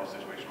higher level of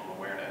situational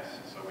awareness,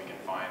 so we can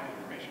find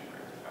information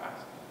very, very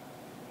fast.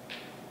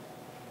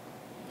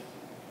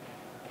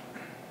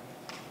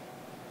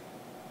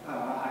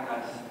 Hi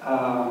guys.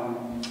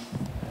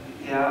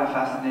 Yeah, a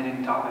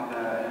fascinating topic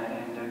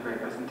and a great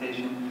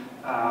presentation.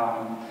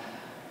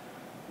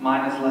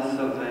 Mine is less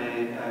of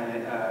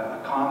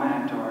a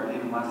comment or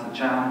even less a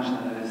challenge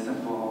than a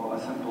simple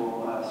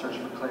search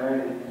for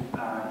clarity.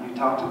 You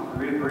talked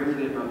very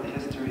briefly about the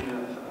history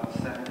of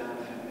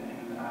SecDev,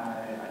 and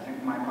I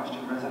think my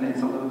question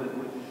resonates a little bit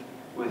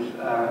with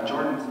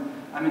Jordan's.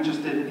 I'm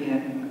interested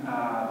in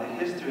the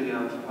history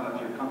of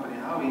your company,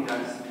 how you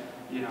guys,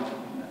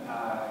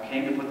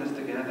 came to put this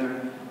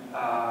together,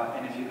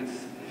 and if you could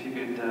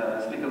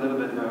speak a little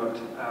bit about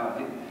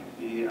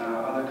the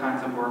other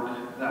kinds of work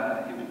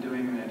that you've been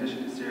doing in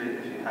addition to Syria,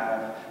 if you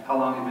have, how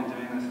long you've been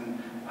doing this, and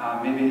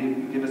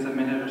maybe give us a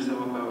minute or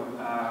so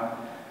about.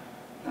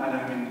 I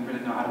don't even really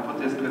know how to put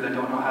this because I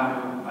don't know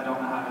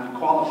how to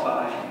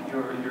qualify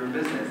your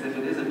business, if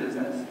it is a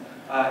business.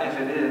 If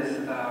it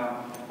is,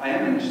 I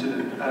am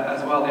interested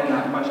as well in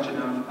that question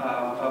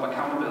of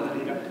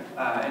accountability.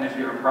 And if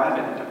you're a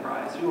private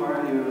enterprise, who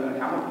are you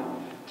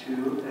accountable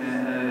to?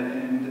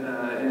 And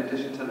in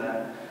addition to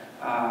that,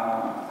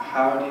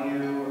 how do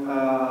you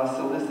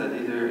solicit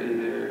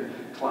either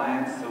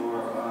clients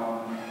or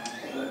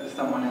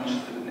someone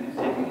interested in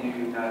taking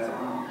you guys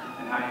on,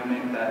 and how you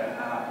make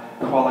that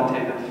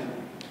qualitative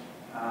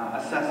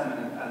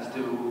assessment as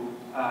to,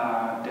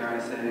 dare I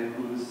say,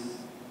 whose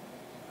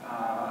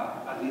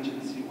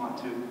allegiance you want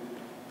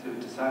to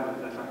decide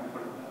with, if I can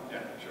put it that way.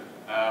 Yeah, sure.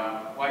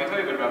 Well, I can tell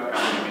you a bit about the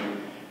company. I mean,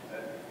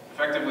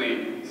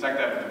 effectively,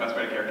 SecDev, the best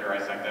way to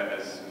characterize SecDev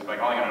is by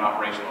calling it an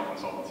operational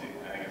consultancy.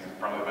 I think it's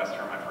probably the best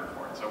term I've heard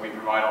for it. So we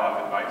provide a lot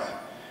of advice,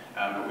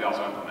 but we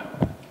also implement.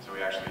 So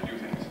we actually do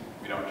things.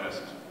 We don't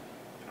just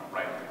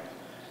write things.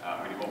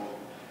 We do both.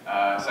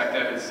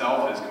 SecDev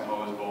itself is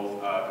composed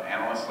both of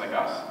analysts like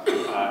us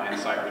and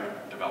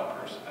cyber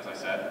developers, as I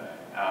said.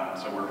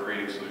 So we're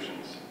creating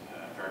solutions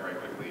very, very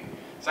quickly.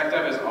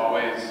 SecDev has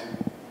always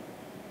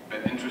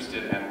been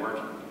interested and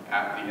working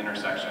at the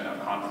intersection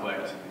of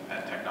conflict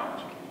and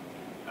technology.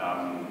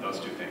 Those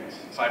two things.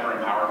 Cyber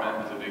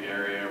empowerment is a big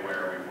area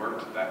where we've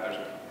worked. There's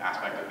an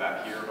aspect of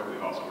that here, but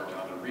we've also worked in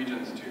other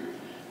regions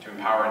to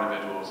empower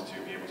individuals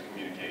to be able to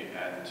communicate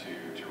and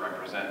to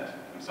represent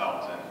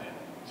themselves in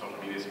social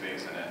media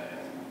space and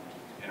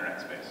in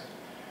internet space.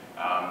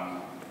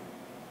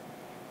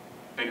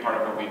 Big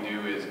part of what we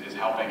do is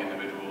helping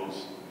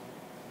individuals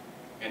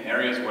in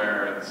areas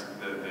where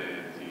the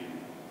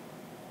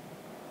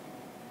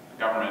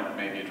government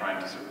may be trying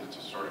to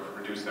sort of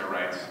reduce their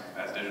rights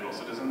as digital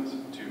citizens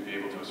to be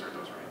able to assert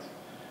those rights,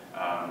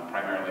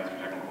 primarily through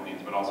technical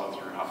means, but also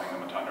through helping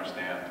them to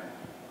understand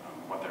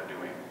what they're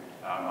doing.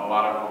 A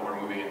lot of what we're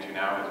moving into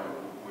now is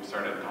what we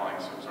started calling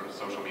sort of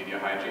social media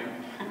hygiene,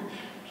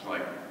 which is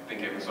like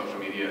thinking of social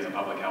media as a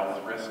public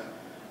health risk,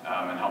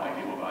 and helping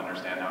people to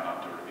understand how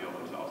not to reveal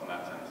themselves in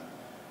that sense.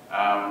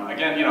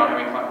 Again, you know,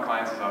 having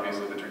clients is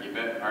obviously the tricky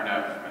bit.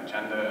 Arnav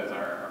Manchenda is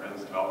our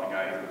business development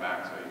guy. He's in the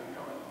back, so you can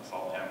go and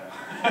assault him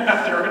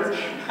afterwards.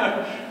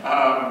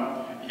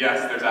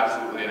 Yes, there's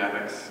absolutely an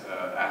ethics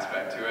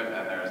aspect to it,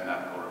 and there's an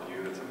ethical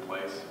review that's in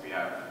place. We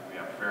have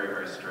very,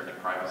 very strict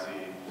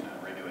privacy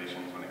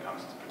regulations when it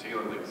comes to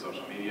particularly with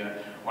social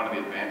media. One of the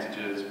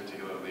advantages,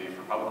 particularly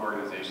for public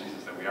organizations,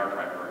 is that we are a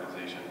private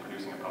organization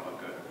producing a public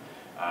good.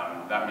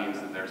 That means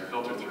that there's a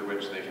filter through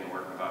which they can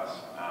work with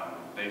us.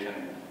 They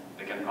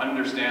can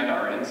understand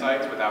our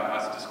insights without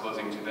us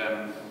disclosing to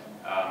them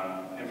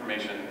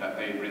information that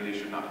they really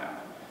should not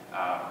have.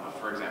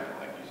 For example,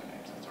 like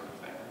usernames and sort of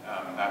thing.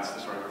 That's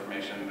the sort of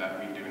information that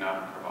we do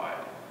not provide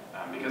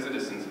because it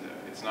is sensitive.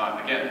 It's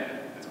not, again,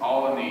 it's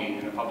all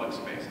in the public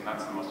space, and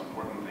that's the most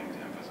important thing to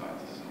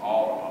emphasize. This is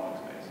all in public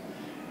space.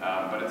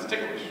 But it's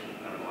ticklish,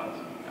 nevertheless.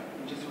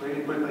 Just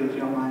really quickly, if you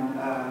don't mind,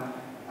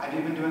 have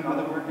you been doing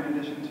other work in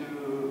addition to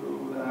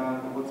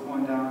what's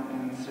going down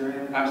in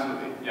Syria?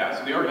 Absolutely, yeah.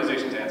 So the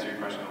organization, to answer your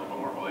question a little bit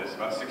more fully, is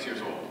about 6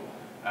 years old.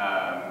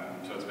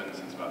 So it's been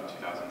since about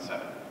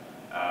 2007.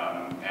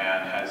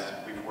 And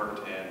we've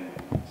worked in,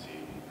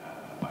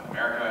 Latin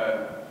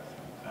America,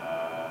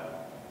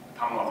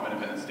 Commonwealth of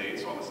Independent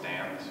States, all the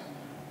stands,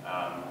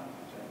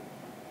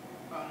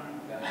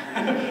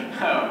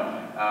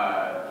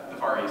 the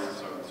Far East,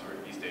 so sort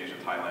of East Asia,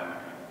 Thailand,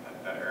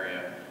 that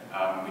area.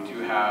 We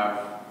do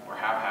have, or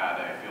have had,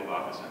 a field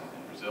office in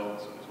Brazil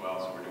as well,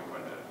 so we're doing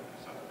quite a bit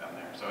of stuff down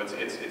there. So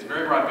it's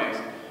very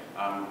broad-based.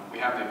 We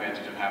have the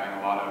advantage of having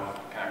a lot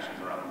of connections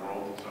around the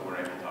world, so we're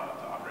able to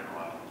operate in a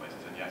lot of different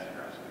places. And yes,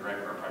 you're absolutely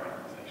right, we're a private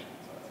organization,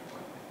 so that's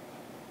important.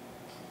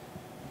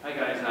 Hi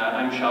guys,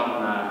 I'm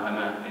Sheldon. I'm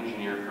an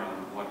engineer from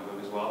Waterloo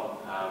as well.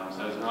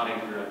 So I was nodding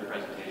throughout the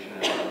presentation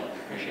and I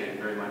appreciate it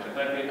very much. I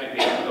thought I'd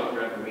be able to go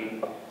throughout the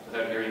week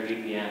without hearing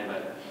VPN, but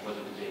it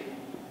wasn't to be.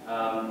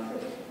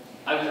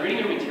 I was reading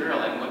your material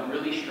and what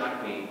really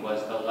struck me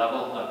was the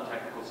level of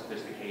technical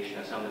sophistication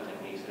of some of the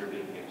techniques that are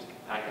being used.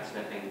 Packet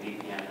sniffing,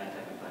 VPN, that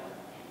type of thing.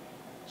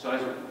 So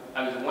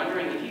I was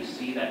wondering if you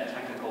see that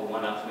technical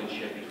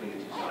one-upsmanship between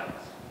the two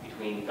sides,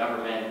 between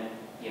government,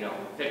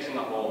 fixing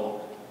a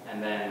hole,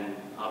 and then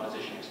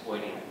opposition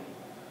exploiting it.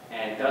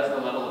 And does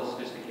the level of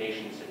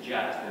sophistication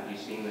suggest, and have you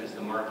seen this,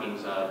 the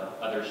markings of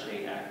other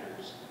state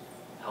actors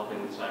helping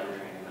with cyber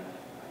training?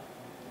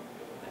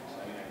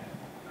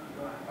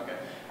 Okay.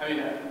 I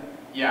mean,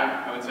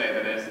 yeah, I would say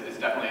that it's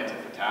definitely a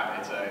tit for tat.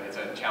 It's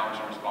a challenge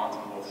and response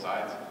on both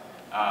sides.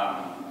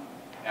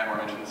 Anwar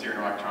mentioned the Syrian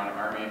Electronic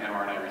Army.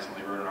 Anwar and I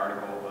recently wrote an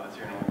article on the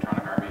Syrian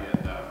Electronic Army,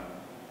 and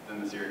then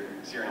the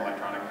Syrian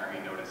Electronic Army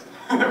noticed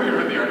that we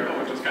wrote the article,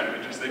 which was kind of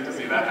interesting to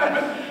see that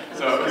happen.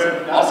 So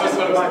it was also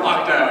sort of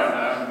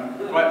lockdown.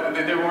 But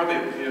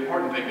the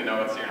important thing to know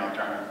about the Syrian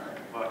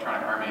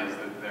Electronic Army is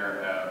that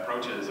their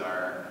approaches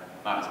are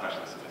not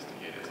especially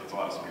sophisticated. So it's a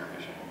lot of spear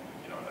phishing.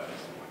 That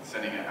is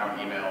sending out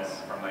emails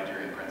from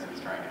Nigerian princes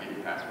trying to get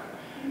your password.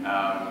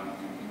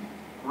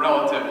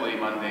 Relatively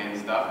mundane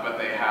stuff, but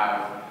they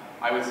have,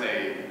 I would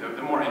say,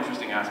 the more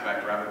interesting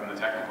aspect rather than the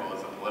technical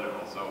is the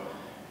political. So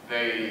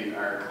they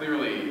are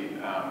clearly,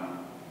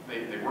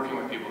 they're working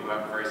with people who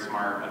have a very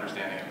smart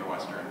understanding of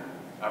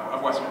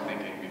of Western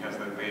thinking, because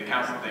the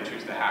accounts that they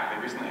choose to hack,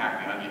 they recently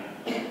hacked the Onion,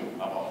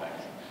 of all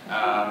things,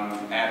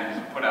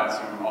 and put out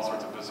all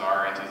sorts of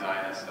bizarre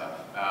anti-Zionist stuff.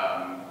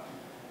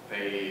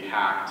 They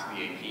hacked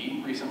the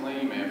AP recently.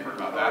 You may have heard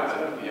about that.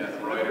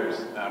 Reuters.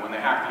 When they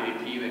hacked the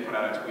AP, they put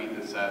out a tweet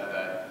that said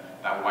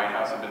that White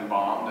House had been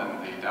bombed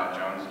and the Dow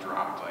Jones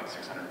dropped like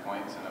 600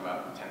 points in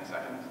about 10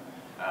 seconds.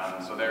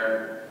 So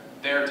their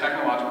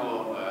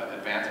technological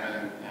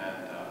advancement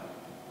and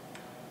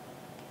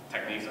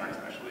techniques aren't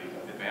especially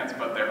advanced,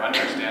 but their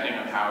understanding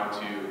of how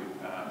to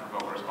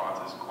provoke a response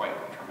is quite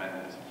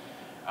tremendous.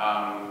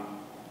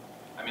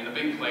 I mean, the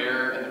big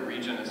player in the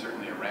region is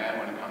certainly Iran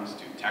when it comes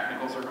to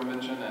technical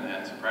circumvention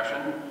and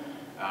suppression,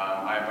 but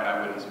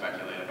I wouldn't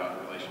speculate about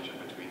the relationship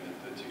between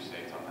the two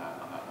states on that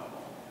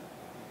level.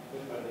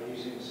 Are they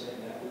using the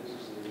same methods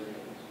as the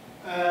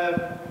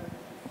Iranians?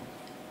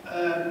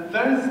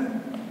 There is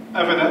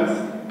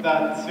evidence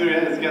that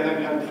Syria is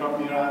getting help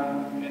from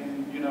Iran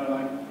in,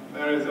 like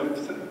areas of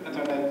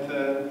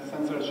internet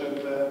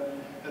censorship,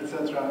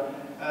 etc.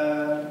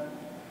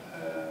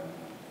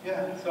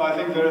 Yeah, so I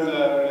think there is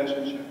a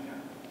relationship. Yeah.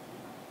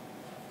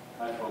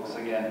 Hi folks,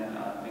 again,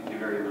 thank you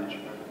very much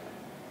for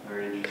a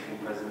very interesting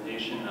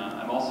presentation.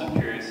 I'm also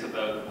curious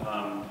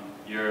about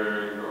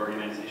your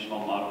organizational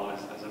model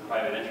as a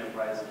private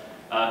enterprise,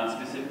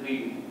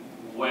 specifically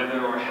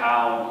whether or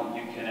how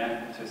you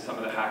connect to some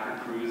of the hacker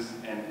crews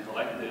and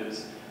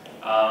collectives,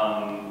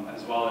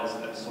 as well as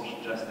social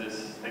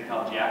justice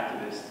technology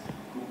activists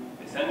who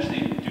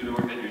essentially do the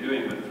work that you're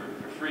doing, but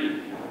for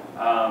free.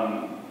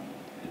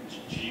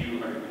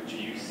 Do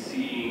you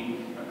see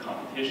a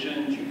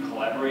competition? Do you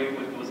collaborate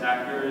with those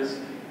actors?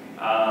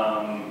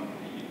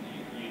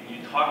 You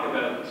talk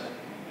about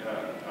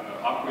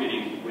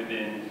operating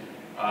within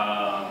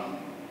a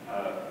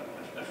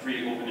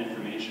free open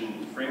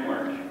information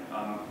framework,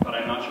 but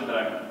I'm not sure that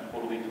I'm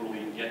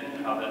totally getting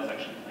how that's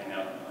actually playing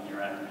out on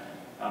your end.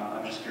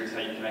 I'm just curious how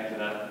you connect to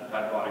that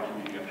broader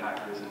community of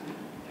hackers and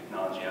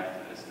technology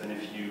activists, and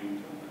if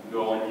you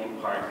go and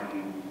take part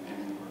in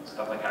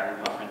stuff like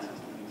hacker conferences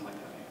and things like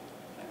that.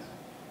 Thanks.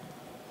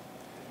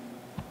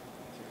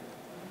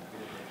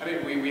 I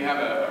mean, we have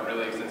a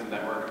really extensive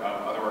network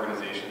of other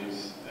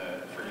organizations.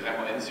 For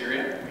example, in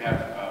Syria, we have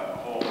a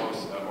whole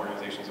host of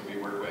organizations that we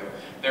work with.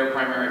 Their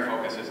primary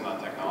focus isn't on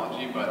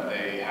technology, but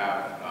they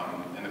have,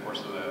 in the course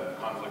of the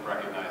conflict,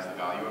 recognized the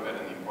value of it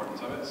and the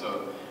importance of it.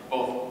 So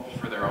both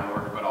for their own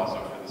work, but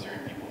also for the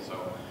Syrian people.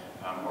 So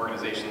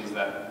organizations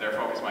that their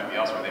focus might be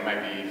elsewhere. They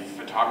might be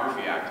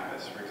photography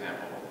activists, for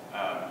example,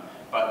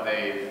 but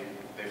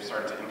they've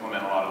started to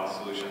implement a lot of the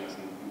solutions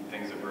and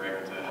things that we're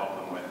able to help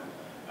them with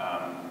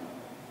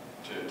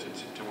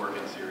to work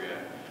in Syria.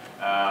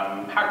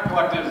 Hacker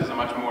collectives is a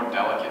much more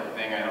delicate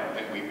thing. I don't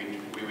think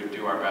we would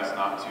do our best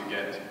not to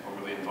get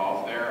overly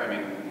involved there. I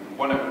mean,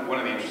 one of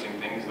the interesting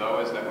things though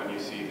is that when you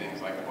see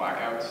things like the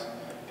blackouts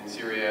in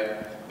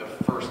Syria, the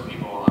first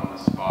people on the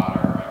spot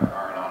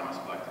are anonymous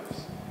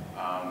collectives.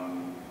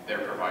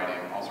 They're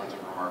providing all sorts of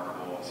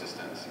remarkable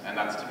assistance, and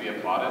that's to be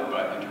applauded.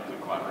 But in terms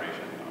of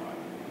collaboration,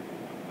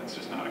 that's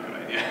just not a good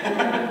idea.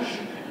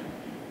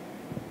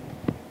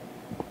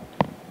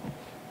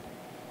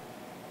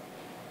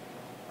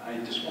 I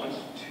just wanted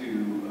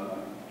to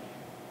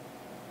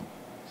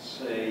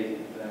say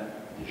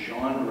that the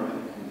genre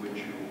in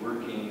which you're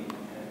working,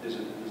 there's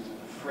a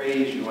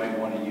phrase you might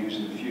want to use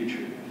in the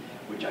future,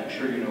 which I'm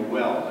sure you know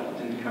well, but it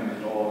didn't come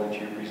at all into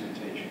your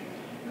presentation,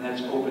 and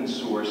that's open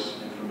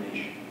source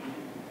information.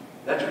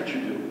 That's what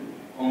you're doing,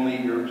 only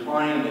you're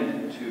applying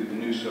it to the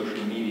new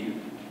social media.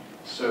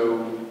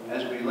 So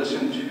as we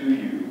listen to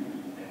you,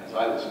 and as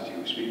I listen to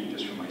you, speaking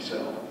just for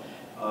myself,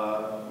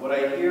 what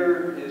I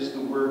hear is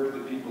the work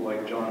that people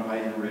like John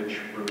Heidenrich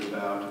wrote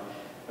about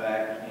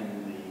back in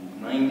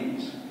the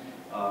 90s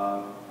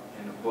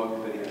in a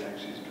book that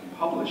actually has been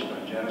published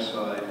on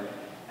genocide,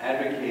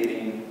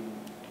 advocating,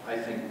 I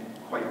think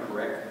quite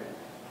correctly,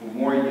 for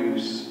more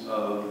use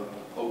of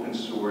open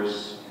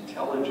source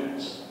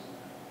intelligence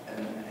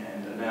and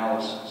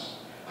analysis.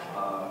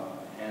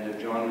 And if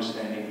John was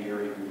standing here,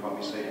 he would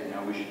probably say, and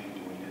now we should be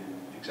doing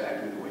it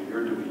exactly the way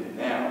you're doing it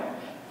now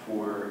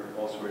for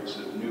all sorts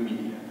of new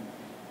media.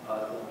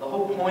 The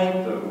whole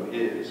point, though,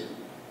 is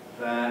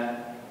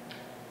that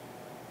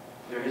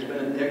there has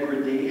been a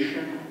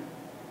degradation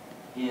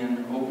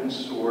in open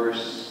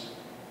source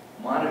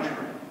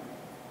monitoring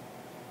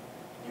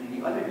in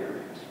the other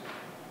areas,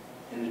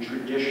 in the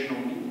traditional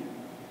media.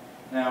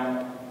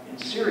 Now, in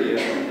Syria,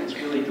 it's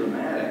really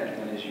dramatic,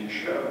 and as you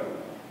show,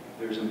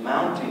 there's a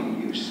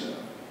mounting use of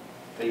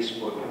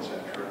Facebook,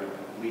 etc.,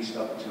 at least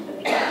up to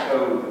a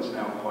plateau that's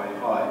now quite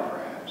high,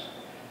 perhaps.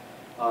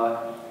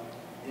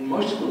 In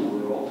most of the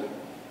world,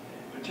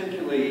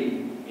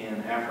 particularly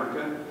in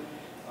Africa,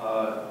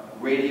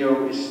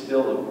 radio is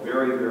still a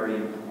very, very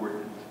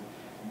important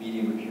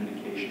medium of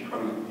communication.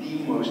 Probably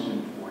the most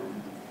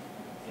important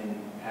in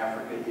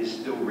Africa is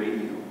still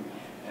radio,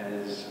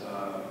 as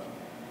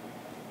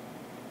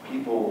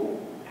people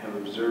have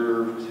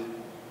observed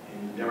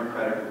in the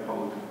Democratic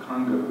Republic of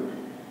Congo, who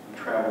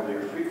travel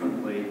there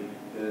frequently.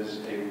 There's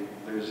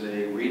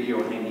a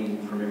radio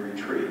hanging from every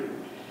tree.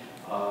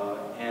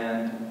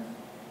 And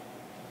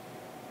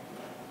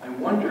I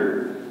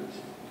wonder,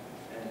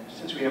 and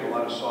since we have a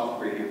lot of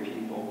software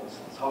people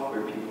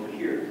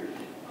here,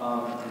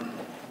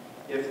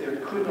 if there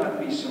could not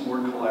be some more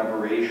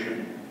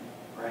collaboration,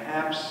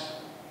 perhaps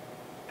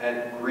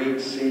at great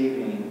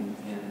saving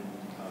in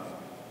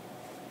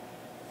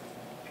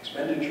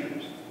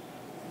expenditures,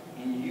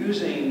 in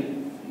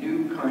using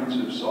new kinds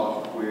of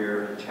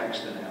software,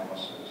 text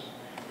analysis,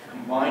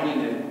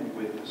 combining it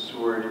with the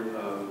sort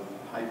of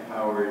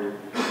high-powered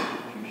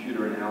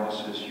computer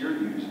analysis you're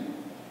using,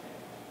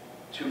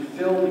 to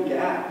fill the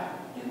gap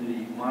in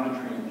the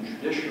monitoring of the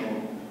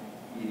traditional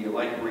media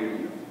like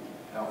radio.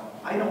 Now,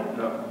 I don't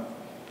know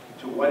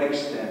to what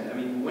extent, I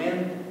mean,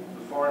 when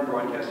the Foreign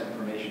Broadcast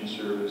Information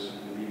Service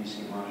and the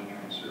BBC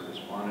Monitoring Service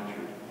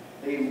monitored,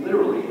 they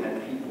literally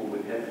had people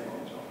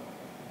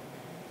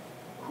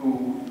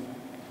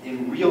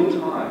in real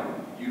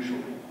time,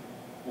 usually,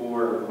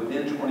 or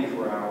within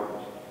 24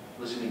 hours,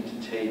 listening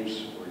to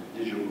tapes or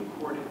digital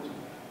recordings,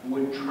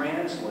 would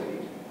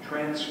translate,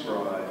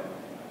 transcribe,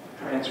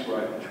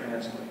 and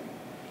translate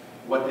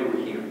what they were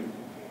hearing.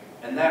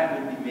 And that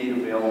would be made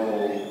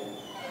available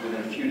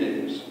within a few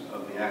days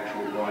of the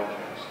actual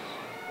broadcasts.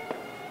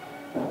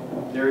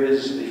 There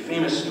is a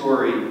famous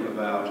story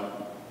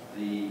about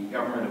the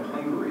government of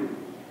Hungary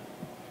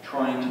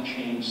trying to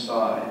change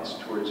sides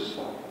towards,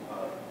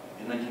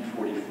 in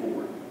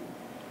 1944.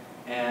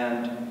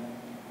 And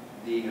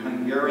the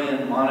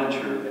Hungarian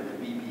monitor at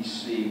the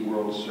BBC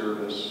World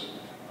Service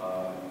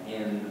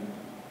in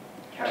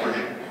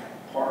Cabbage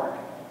Park,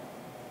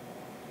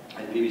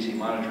 at BBC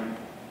Monitor,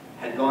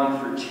 had gone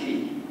for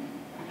tea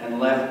and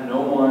left no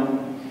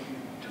one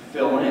to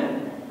fill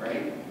in,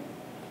 right?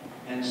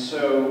 And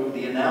so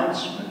the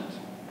announcement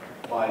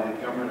by the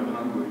government of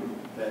Hungary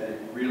that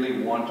it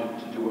really wanted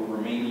to do what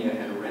Romania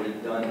had already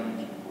done in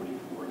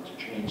 1944, to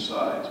change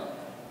sides,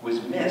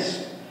 was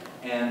missed.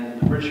 And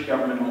the British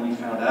government only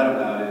found out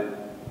about it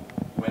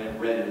when it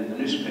read it in the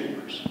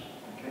newspapers.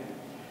 Okay?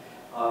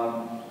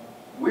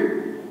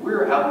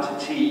 We're out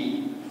to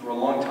tea for a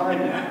long time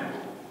now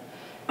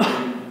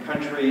in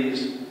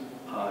countries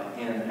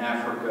in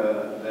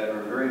Africa that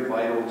are very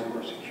vital to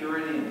our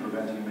security and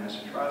preventing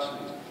mass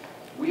atrocities.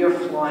 We are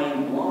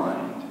flying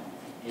blind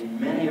in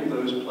many of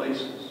those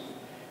places.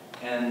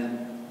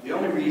 And the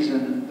only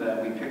reason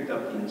that we picked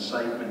up the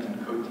incitement in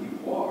Côte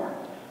d'Ivoire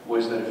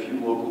was that a few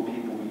local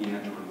people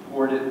began to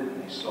report it,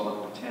 and they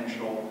saw the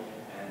potential,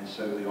 and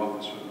so the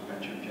Office for the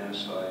Prevention of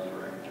Genocide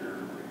director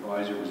or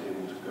advisor was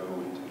able to go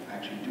and to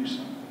actually do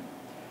something.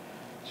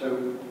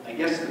 So I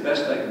guess the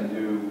best I can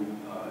do,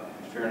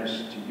 in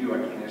fairness to you, I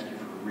can't ask you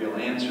for a real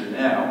answer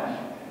now,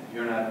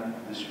 you're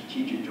not the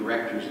strategic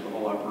directors of the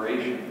whole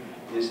operation,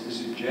 is to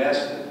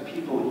suggest that the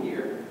people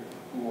here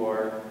who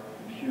are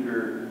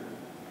computer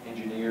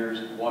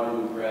engineers,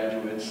 Waterloo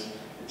graduates,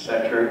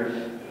 etc.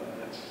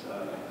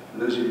 For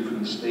those of you from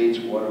the States,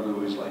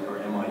 Waterloo is like our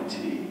MIT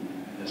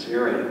in this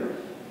area.